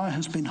 Peter now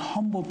has been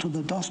humbled to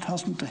the dust,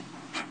 hasn't he?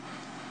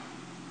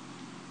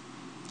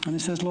 And he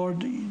says,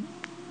 Lord,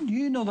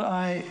 you know that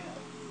I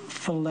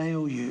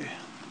phileo you.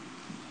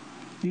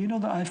 You know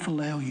that I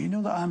phileo you. You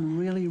know that I'm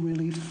really,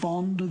 really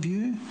fond of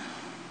you.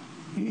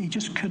 He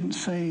just couldn't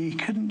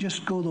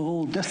just go the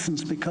whole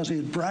distance because he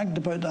had bragged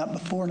about that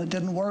before and it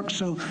didn't work.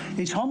 So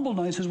he's humbled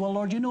now. He says, well,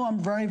 Lord, you know I'm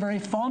very, very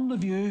fond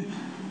of you.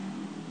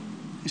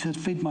 He said,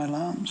 feed my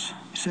lambs.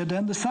 He said,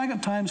 then the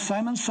second time,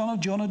 Simon, son of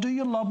Jonah, do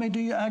you love me? Do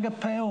you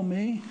agapeo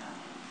me?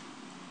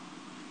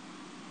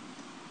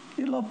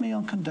 Do you love me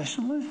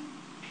unconditionally?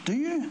 Do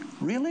you?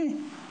 Really?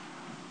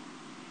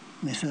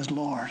 And he says,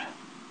 Lord,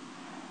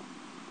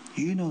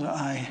 you know that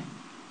I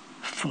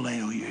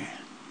phileo you.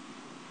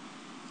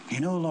 You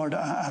know, Lord,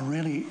 I'm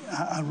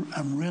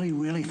really,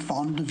 really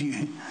fond of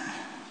you.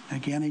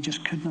 Again, he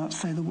just could not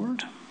say the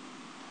word.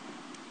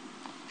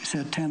 He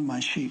said, tend my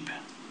sheep.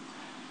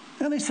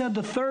 Then he said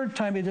the third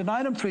time, he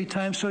denied him 3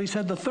 times, so he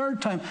said the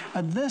third time,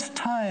 and this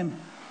time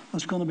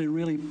was going to be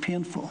really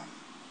painful.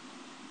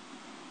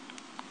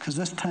 Because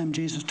this time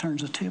Jesus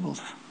turns the tables.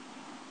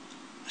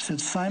 He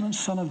said, Simon,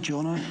 son of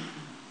Jonah,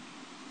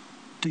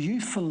 do you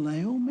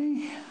phileo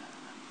me?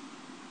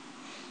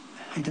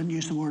 He didn't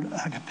use the word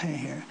agape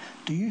here.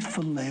 Do you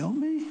phileo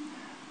me?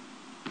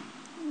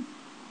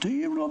 Do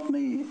you love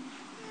me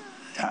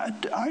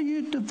are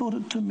you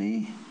devoted to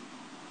me?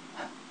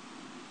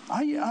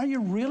 Are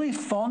you really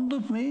fond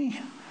of me?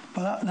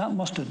 But that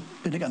must have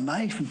been like a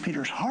knife in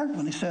Peter's heart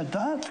when he said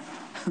that.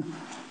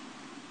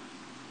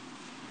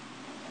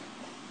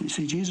 You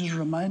see, Jesus is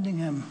reminding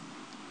him,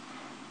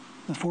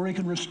 before he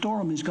can restore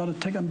him, he's got to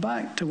take him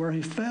back to where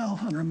he fell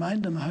and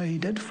remind him how he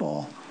did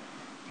fall.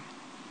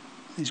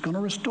 He's going to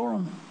restore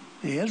him.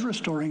 He is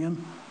restoring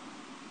him,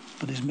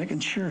 but he's making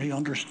sure he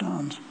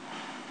understands.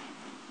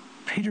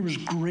 Peter was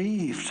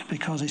grieved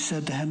because he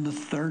said to him the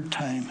third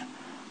time,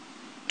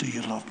 "Do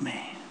you love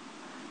me?"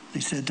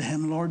 He said to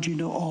him, "Lord, you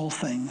know all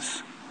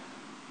things.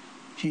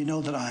 You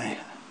know that I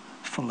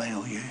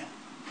phileo you."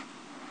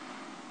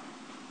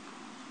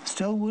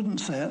 Still wouldn't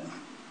say it.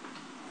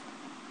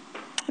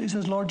 He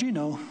says, "Lord, you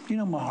know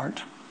my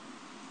heart.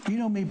 You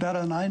know me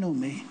better than I know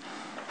me.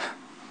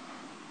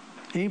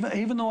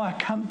 Even though I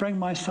can't bring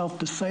myself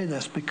to say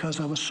this because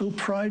I was so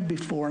proud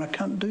before and I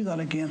can't do that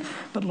again.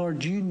 But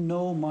Lord, you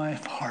know my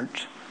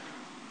heart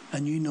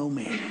and you know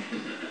me."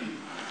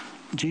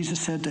 Jesus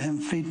said to him,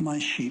 "Feed my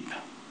sheep.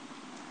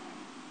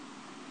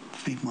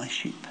 Feed my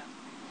sheep."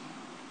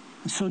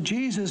 And so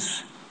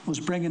Jesus was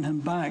bringing him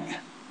back,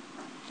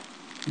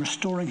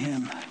 restoring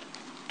him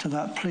to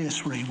that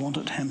place where he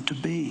wanted him to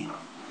be.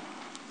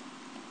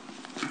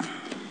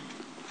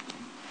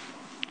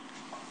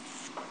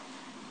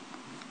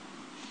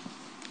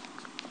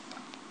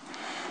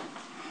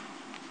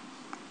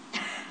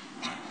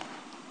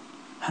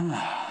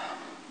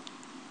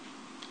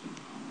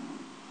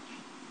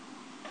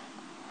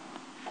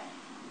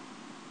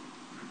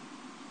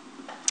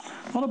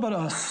 What about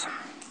us?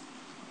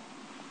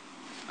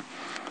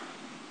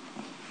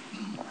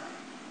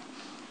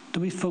 Do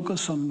we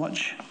focus on how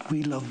much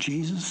we love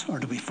Jesus, or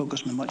do we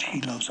focus on how much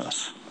he loves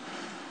us?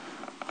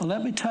 Well,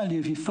 let me tell you,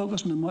 if you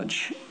focus on how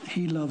much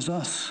he loves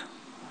us,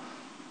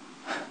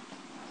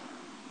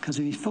 because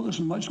if you focus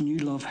on how much you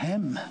love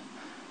him,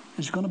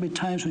 there's going to be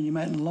times when you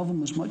mightn't love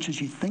him as much as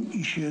you think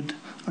you should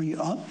or you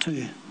ought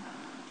to,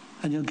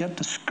 and you'll get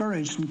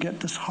discouraged and get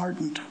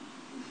disheartened.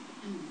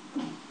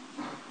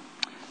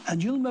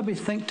 And you'll maybe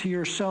think to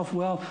yourself,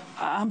 well,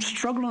 I'm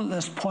struggling at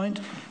this point,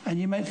 and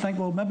you might think,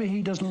 well, maybe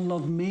he doesn't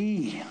love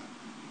me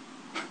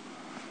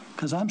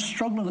because I'm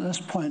struggling at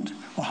this point,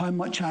 or how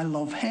much I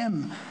love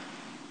him.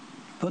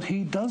 But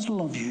he does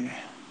love you.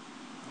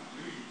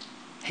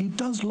 He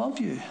does love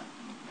you.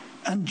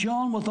 And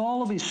John, with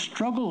all of his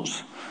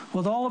struggles,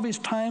 with all of his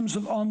times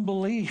of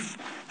unbelief,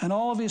 and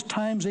all of his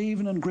times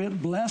even in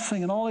great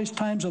blessing, and all his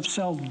times of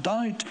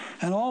self-doubt,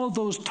 and all of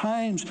those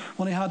times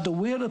when he had to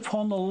wait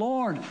upon the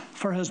Lord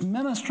for his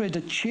ministry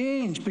to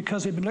change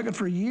because he'd been looking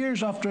for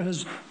years after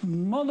his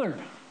mother,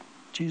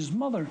 Jesus'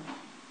 mother,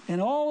 in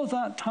all of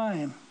that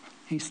time,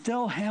 he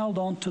still held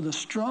on to the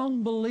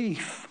strong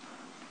belief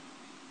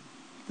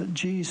that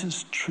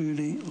Jesus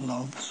truly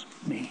loves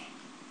me.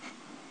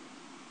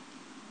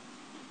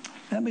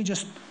 Let me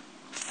just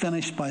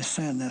finish by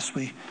saying this.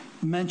 We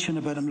mentioned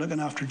about him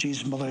looking after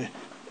Jesus' mother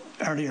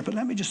earlier, but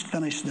let me just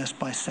finish this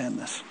by saying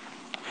this.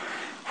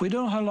 We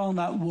don't know how long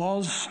that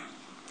was.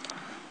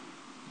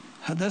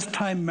 At this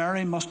time,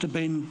 Mary must have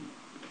been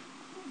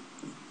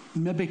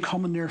maybe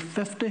coming near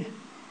 50,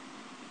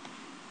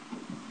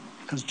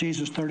 because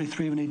Jesus was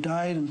 33 when he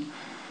died, and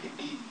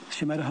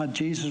she might have had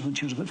Jesus when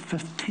she was about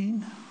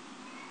 15.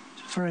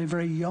 She was very,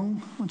 very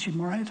young when she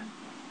married.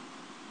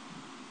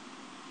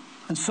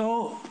 And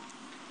so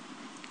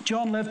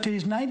John lived to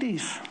his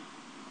 90s.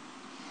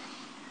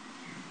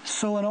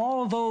 So in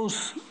all of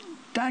those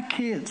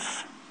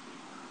decades,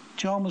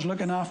 John was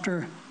looking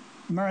after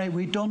Mary.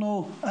 We don't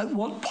know at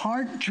what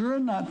part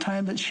during that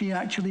time that she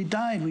actually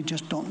died. We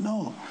just don't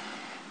know.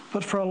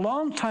 But for a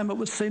long time, it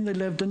would seem they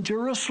lived in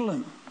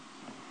Jerusalem.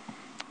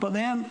 But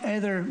then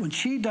either when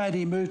she died,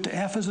 he moved to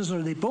Ephesus,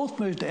 or they both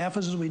moved to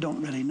Ephesus. We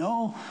don't really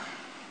know.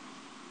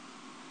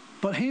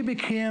 But he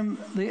became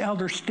the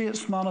elder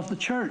statesman of the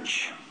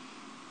church.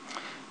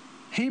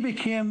 He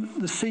became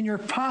the senior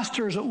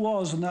pastor, as it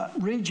was, in that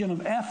region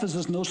of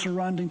Ephesus and those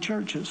surrounding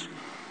churches.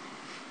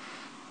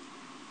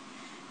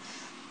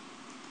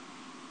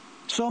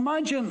 So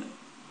imagine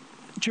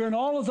during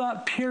all of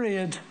that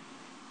period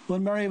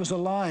when Mary was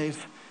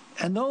alive,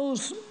 and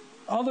those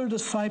other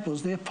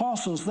disciples, the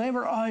apostles, they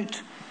were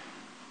out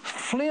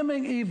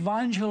flaming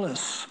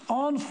evangelists,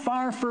 on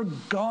fire for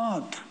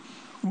God,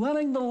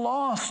 winning the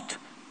lost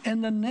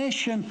in the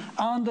nation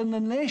and in the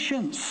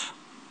nations,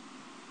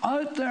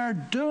 out there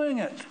doing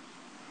it,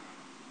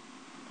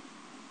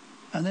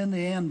 and in the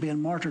end being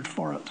martyred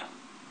for it.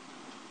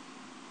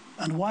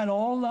 And while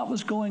all that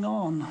was going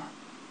on,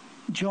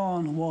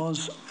 John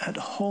was at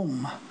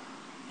home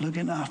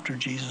looking after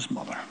Jesus'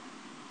 mother.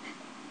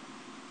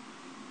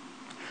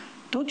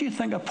 Don't you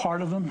think a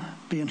part of him,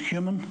 being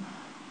human,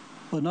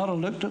 would not have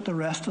looked at the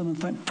rest of them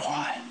and think,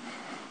 boy,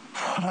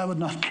 what I would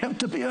not give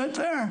to be out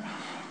there?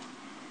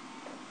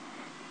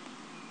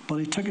 But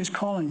he took his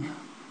calling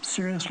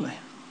seriously,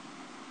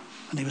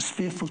 and he was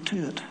faithful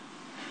to it.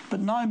 But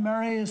now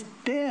Mary is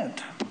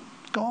dead,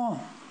 gone.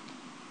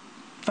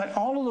 In fact,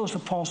 all of those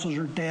apostles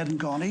are dead and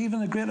gone.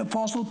 Even the great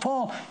apostle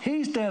Paul,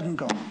 he's dead and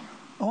gone.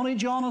 Only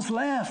John is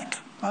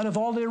left out of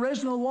all the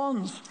original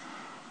ones.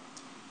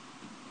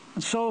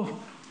 And so,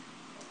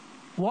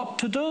 what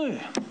to do?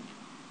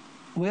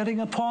 Waiting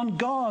upon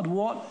God.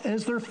 What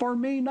is there for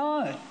me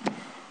now?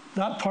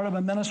 That part of my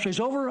ministry is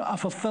over. I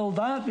fulfilled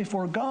that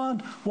before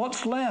God.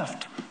 What's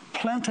left?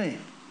 Plenty.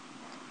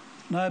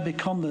 Now I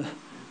become the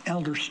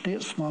elder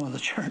statesman of the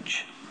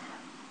church.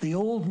 The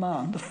old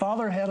man, the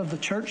fatherhead of the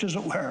church, as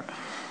it were.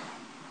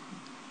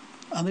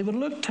 And they would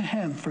look to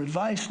him for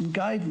advice and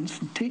guidance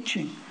and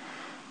teaching.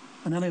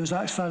 And then he was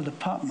exiled to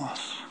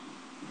Patmos.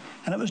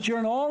 And it was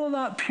during all of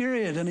that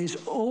period, in his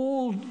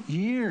old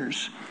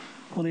years,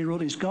 when he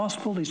wrote his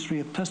gospel, his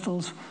 3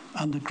 epistles,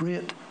 and the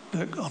great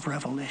book of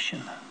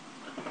Revelation.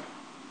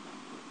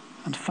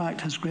 In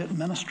fact, his great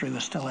ministry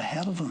was still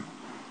ahead of him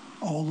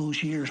all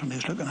those years when he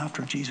was looking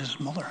after Jesus'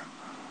 mother.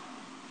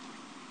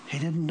 He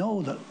didn't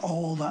know that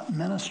all that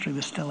ministry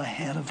was still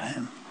ahead of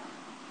him.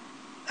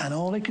 And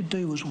all he could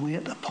do was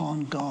wait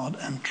upon God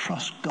and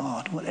trust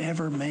God,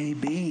 whatever may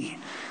be.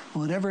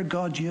 Whatever,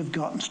 God, you have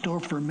got in store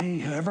for me,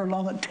 however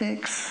long it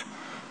takes,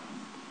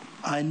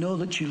 I know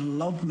that you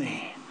love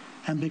me.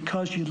 And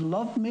because you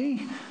love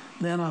me,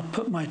 then I'll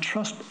put my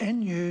trust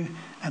in you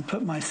and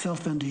put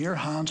myself into your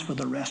hands for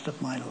the rest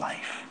of my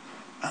life.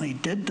 And he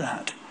did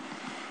that.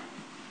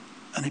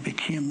 And he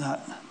became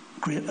that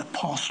great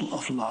apostle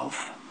of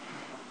love.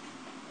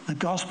 The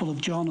Gospel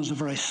of John is a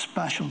very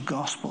special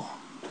gospel,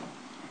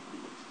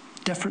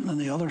 different than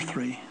the other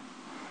 3.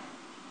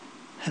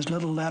 His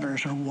little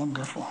letters are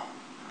wonderful.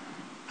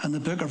 And the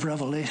book of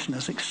Revelation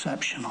is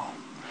exceptional.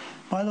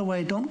 By the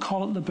way, don't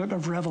call it the book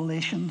of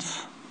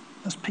Revelations,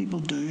 as people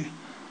do.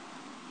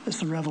 It's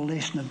the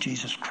revelation of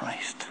Jesus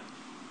Christ.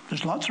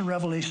 There's lots of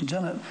revelations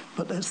in it,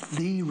 but it's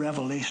the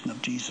revelation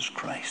of Jesus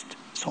Christ.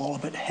 It's all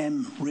about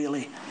him,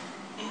 really.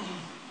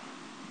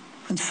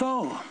 And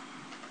so,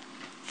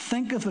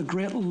 think of the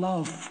great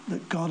love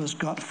that God has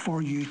got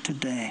for you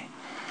today.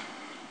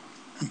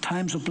 In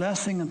times of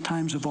blessing, in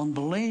times of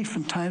unbelief,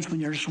 in times when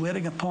you're just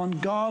waiting upon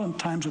God, in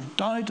times of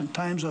doubt, in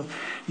times of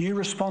new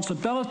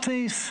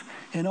responsibilities,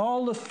 in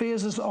all the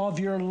phases of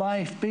your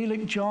life, be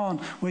like John,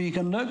 where you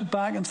can look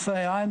back and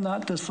say, I'm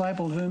that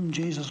disciple whom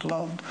Jesus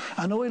loved.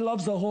 I know he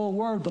loves the whole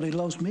world, but he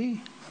loves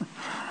me.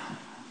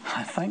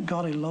 I thank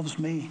God he loves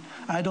me.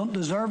 I don't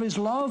deserve his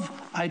love.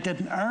 I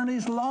didn't earn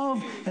his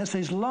love. It's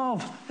his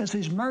love. It's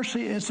his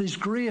mercy. It's his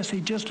grace.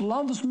 He just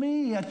loves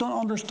me. I don't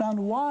understand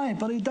why,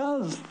 but he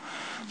does.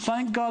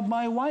 Thank God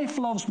my wife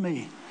loves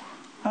me.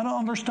 I don't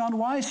understand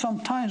why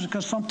sometimes,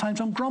 because sometimes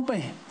I'm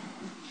grumpy.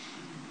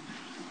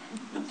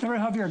 Do you ever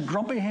have your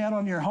grumpy head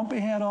on, your humpy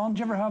head on? Do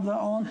you ever have that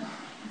on?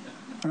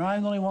 Or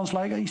I'm the only one's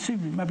like it. You see,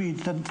 maybe you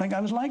didn't think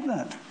I was like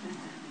that.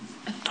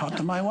 Talk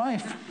to my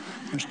wife.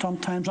 There's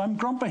sometimes I'm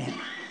grumpy.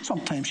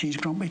 Sometimes she's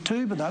grumpy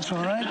too, but that's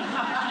all right.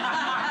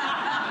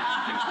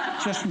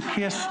 Just in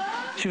case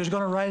she was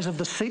going to rise of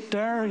the seat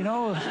there, you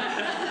know.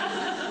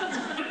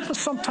 But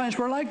sometimes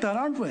we're like that,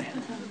 aren't we?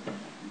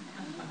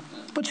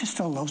 But she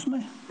still loves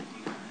me.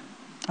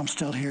 I'm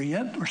still here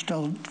yet. We're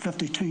still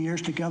 52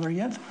 years together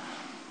yet.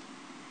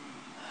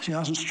 She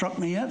hasn't struck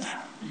me yet.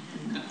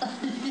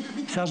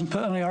 She hasn't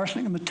put any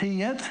arsenic in my tea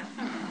yet.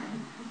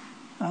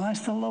 And I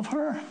still love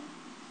her.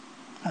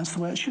 That's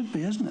the way it should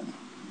be, isn't it?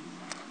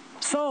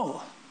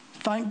 So,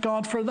 thank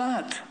God for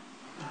that.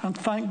 And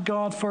thank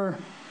God for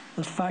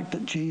the fact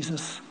that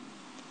Jesus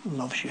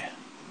loves you.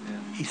 Yeah.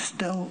 He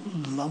still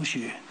loves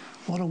you.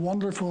 What a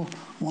wonderful,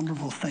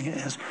 wonderful thing it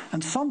is.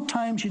 And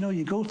sometimes, you know,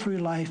 you go through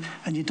life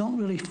and you don't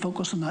really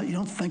focus on that. You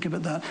don't think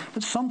about that.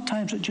 But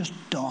sometimes it just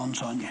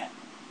dawns on you.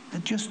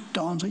 It just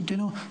dawns on you. You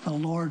know, the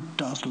Lord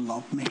does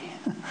love me.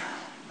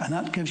 And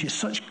that gives you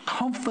such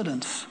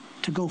confidence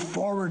to go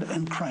forward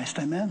in Christ.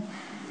 Amen?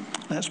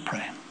 Let's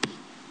pray.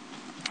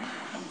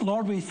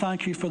 Lord, we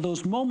thank you for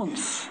those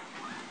moments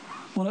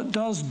when it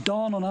does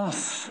dawn on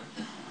us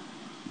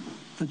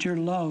that your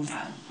love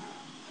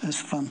is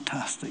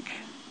fantastic.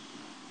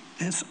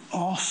 It's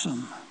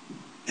awesome.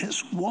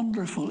 It's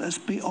wonderful. It's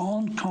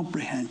beyond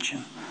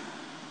comprehension.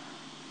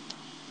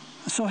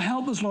 So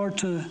help us, Lord,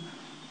 to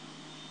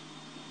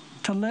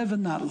live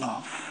in that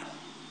love.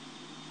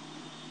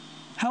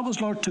 Help us,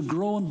 Lord, to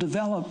grow and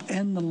develop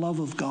in the love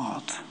of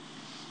God.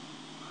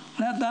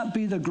 Let that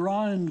be the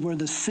ground where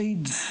the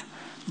seeds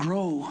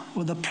grow,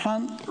 where the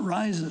plant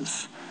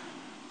rises.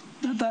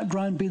 Let that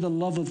ground be the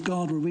love of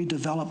God where we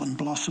develop and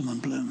blossom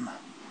and bloom.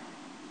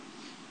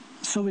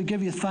 So we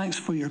give you thanks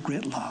for your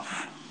great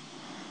love,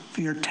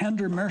 for your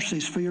tender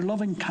mercies, for your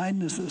loving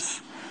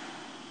kindnesses.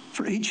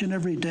 For each and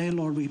every day,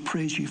 Lord, we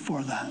praise you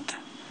for that.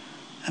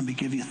 And we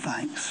give you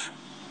thanks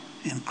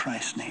in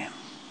Christ's name.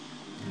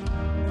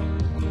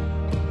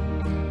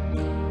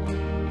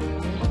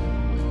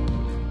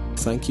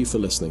 Thank you for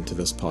listening to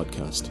this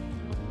podcast.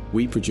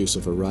 We produce a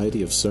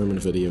variety of sermon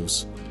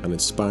videos and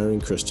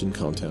inspiring Christian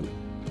content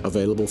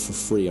available for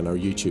free on our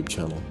YouTube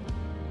channel.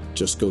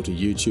 Just go to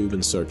YouTube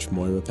and search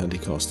Moira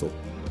Pentecostal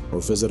or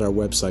visit our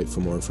website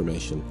for more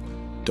information.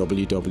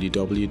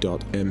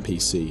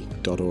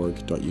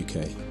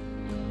 www.mpc.org.uk.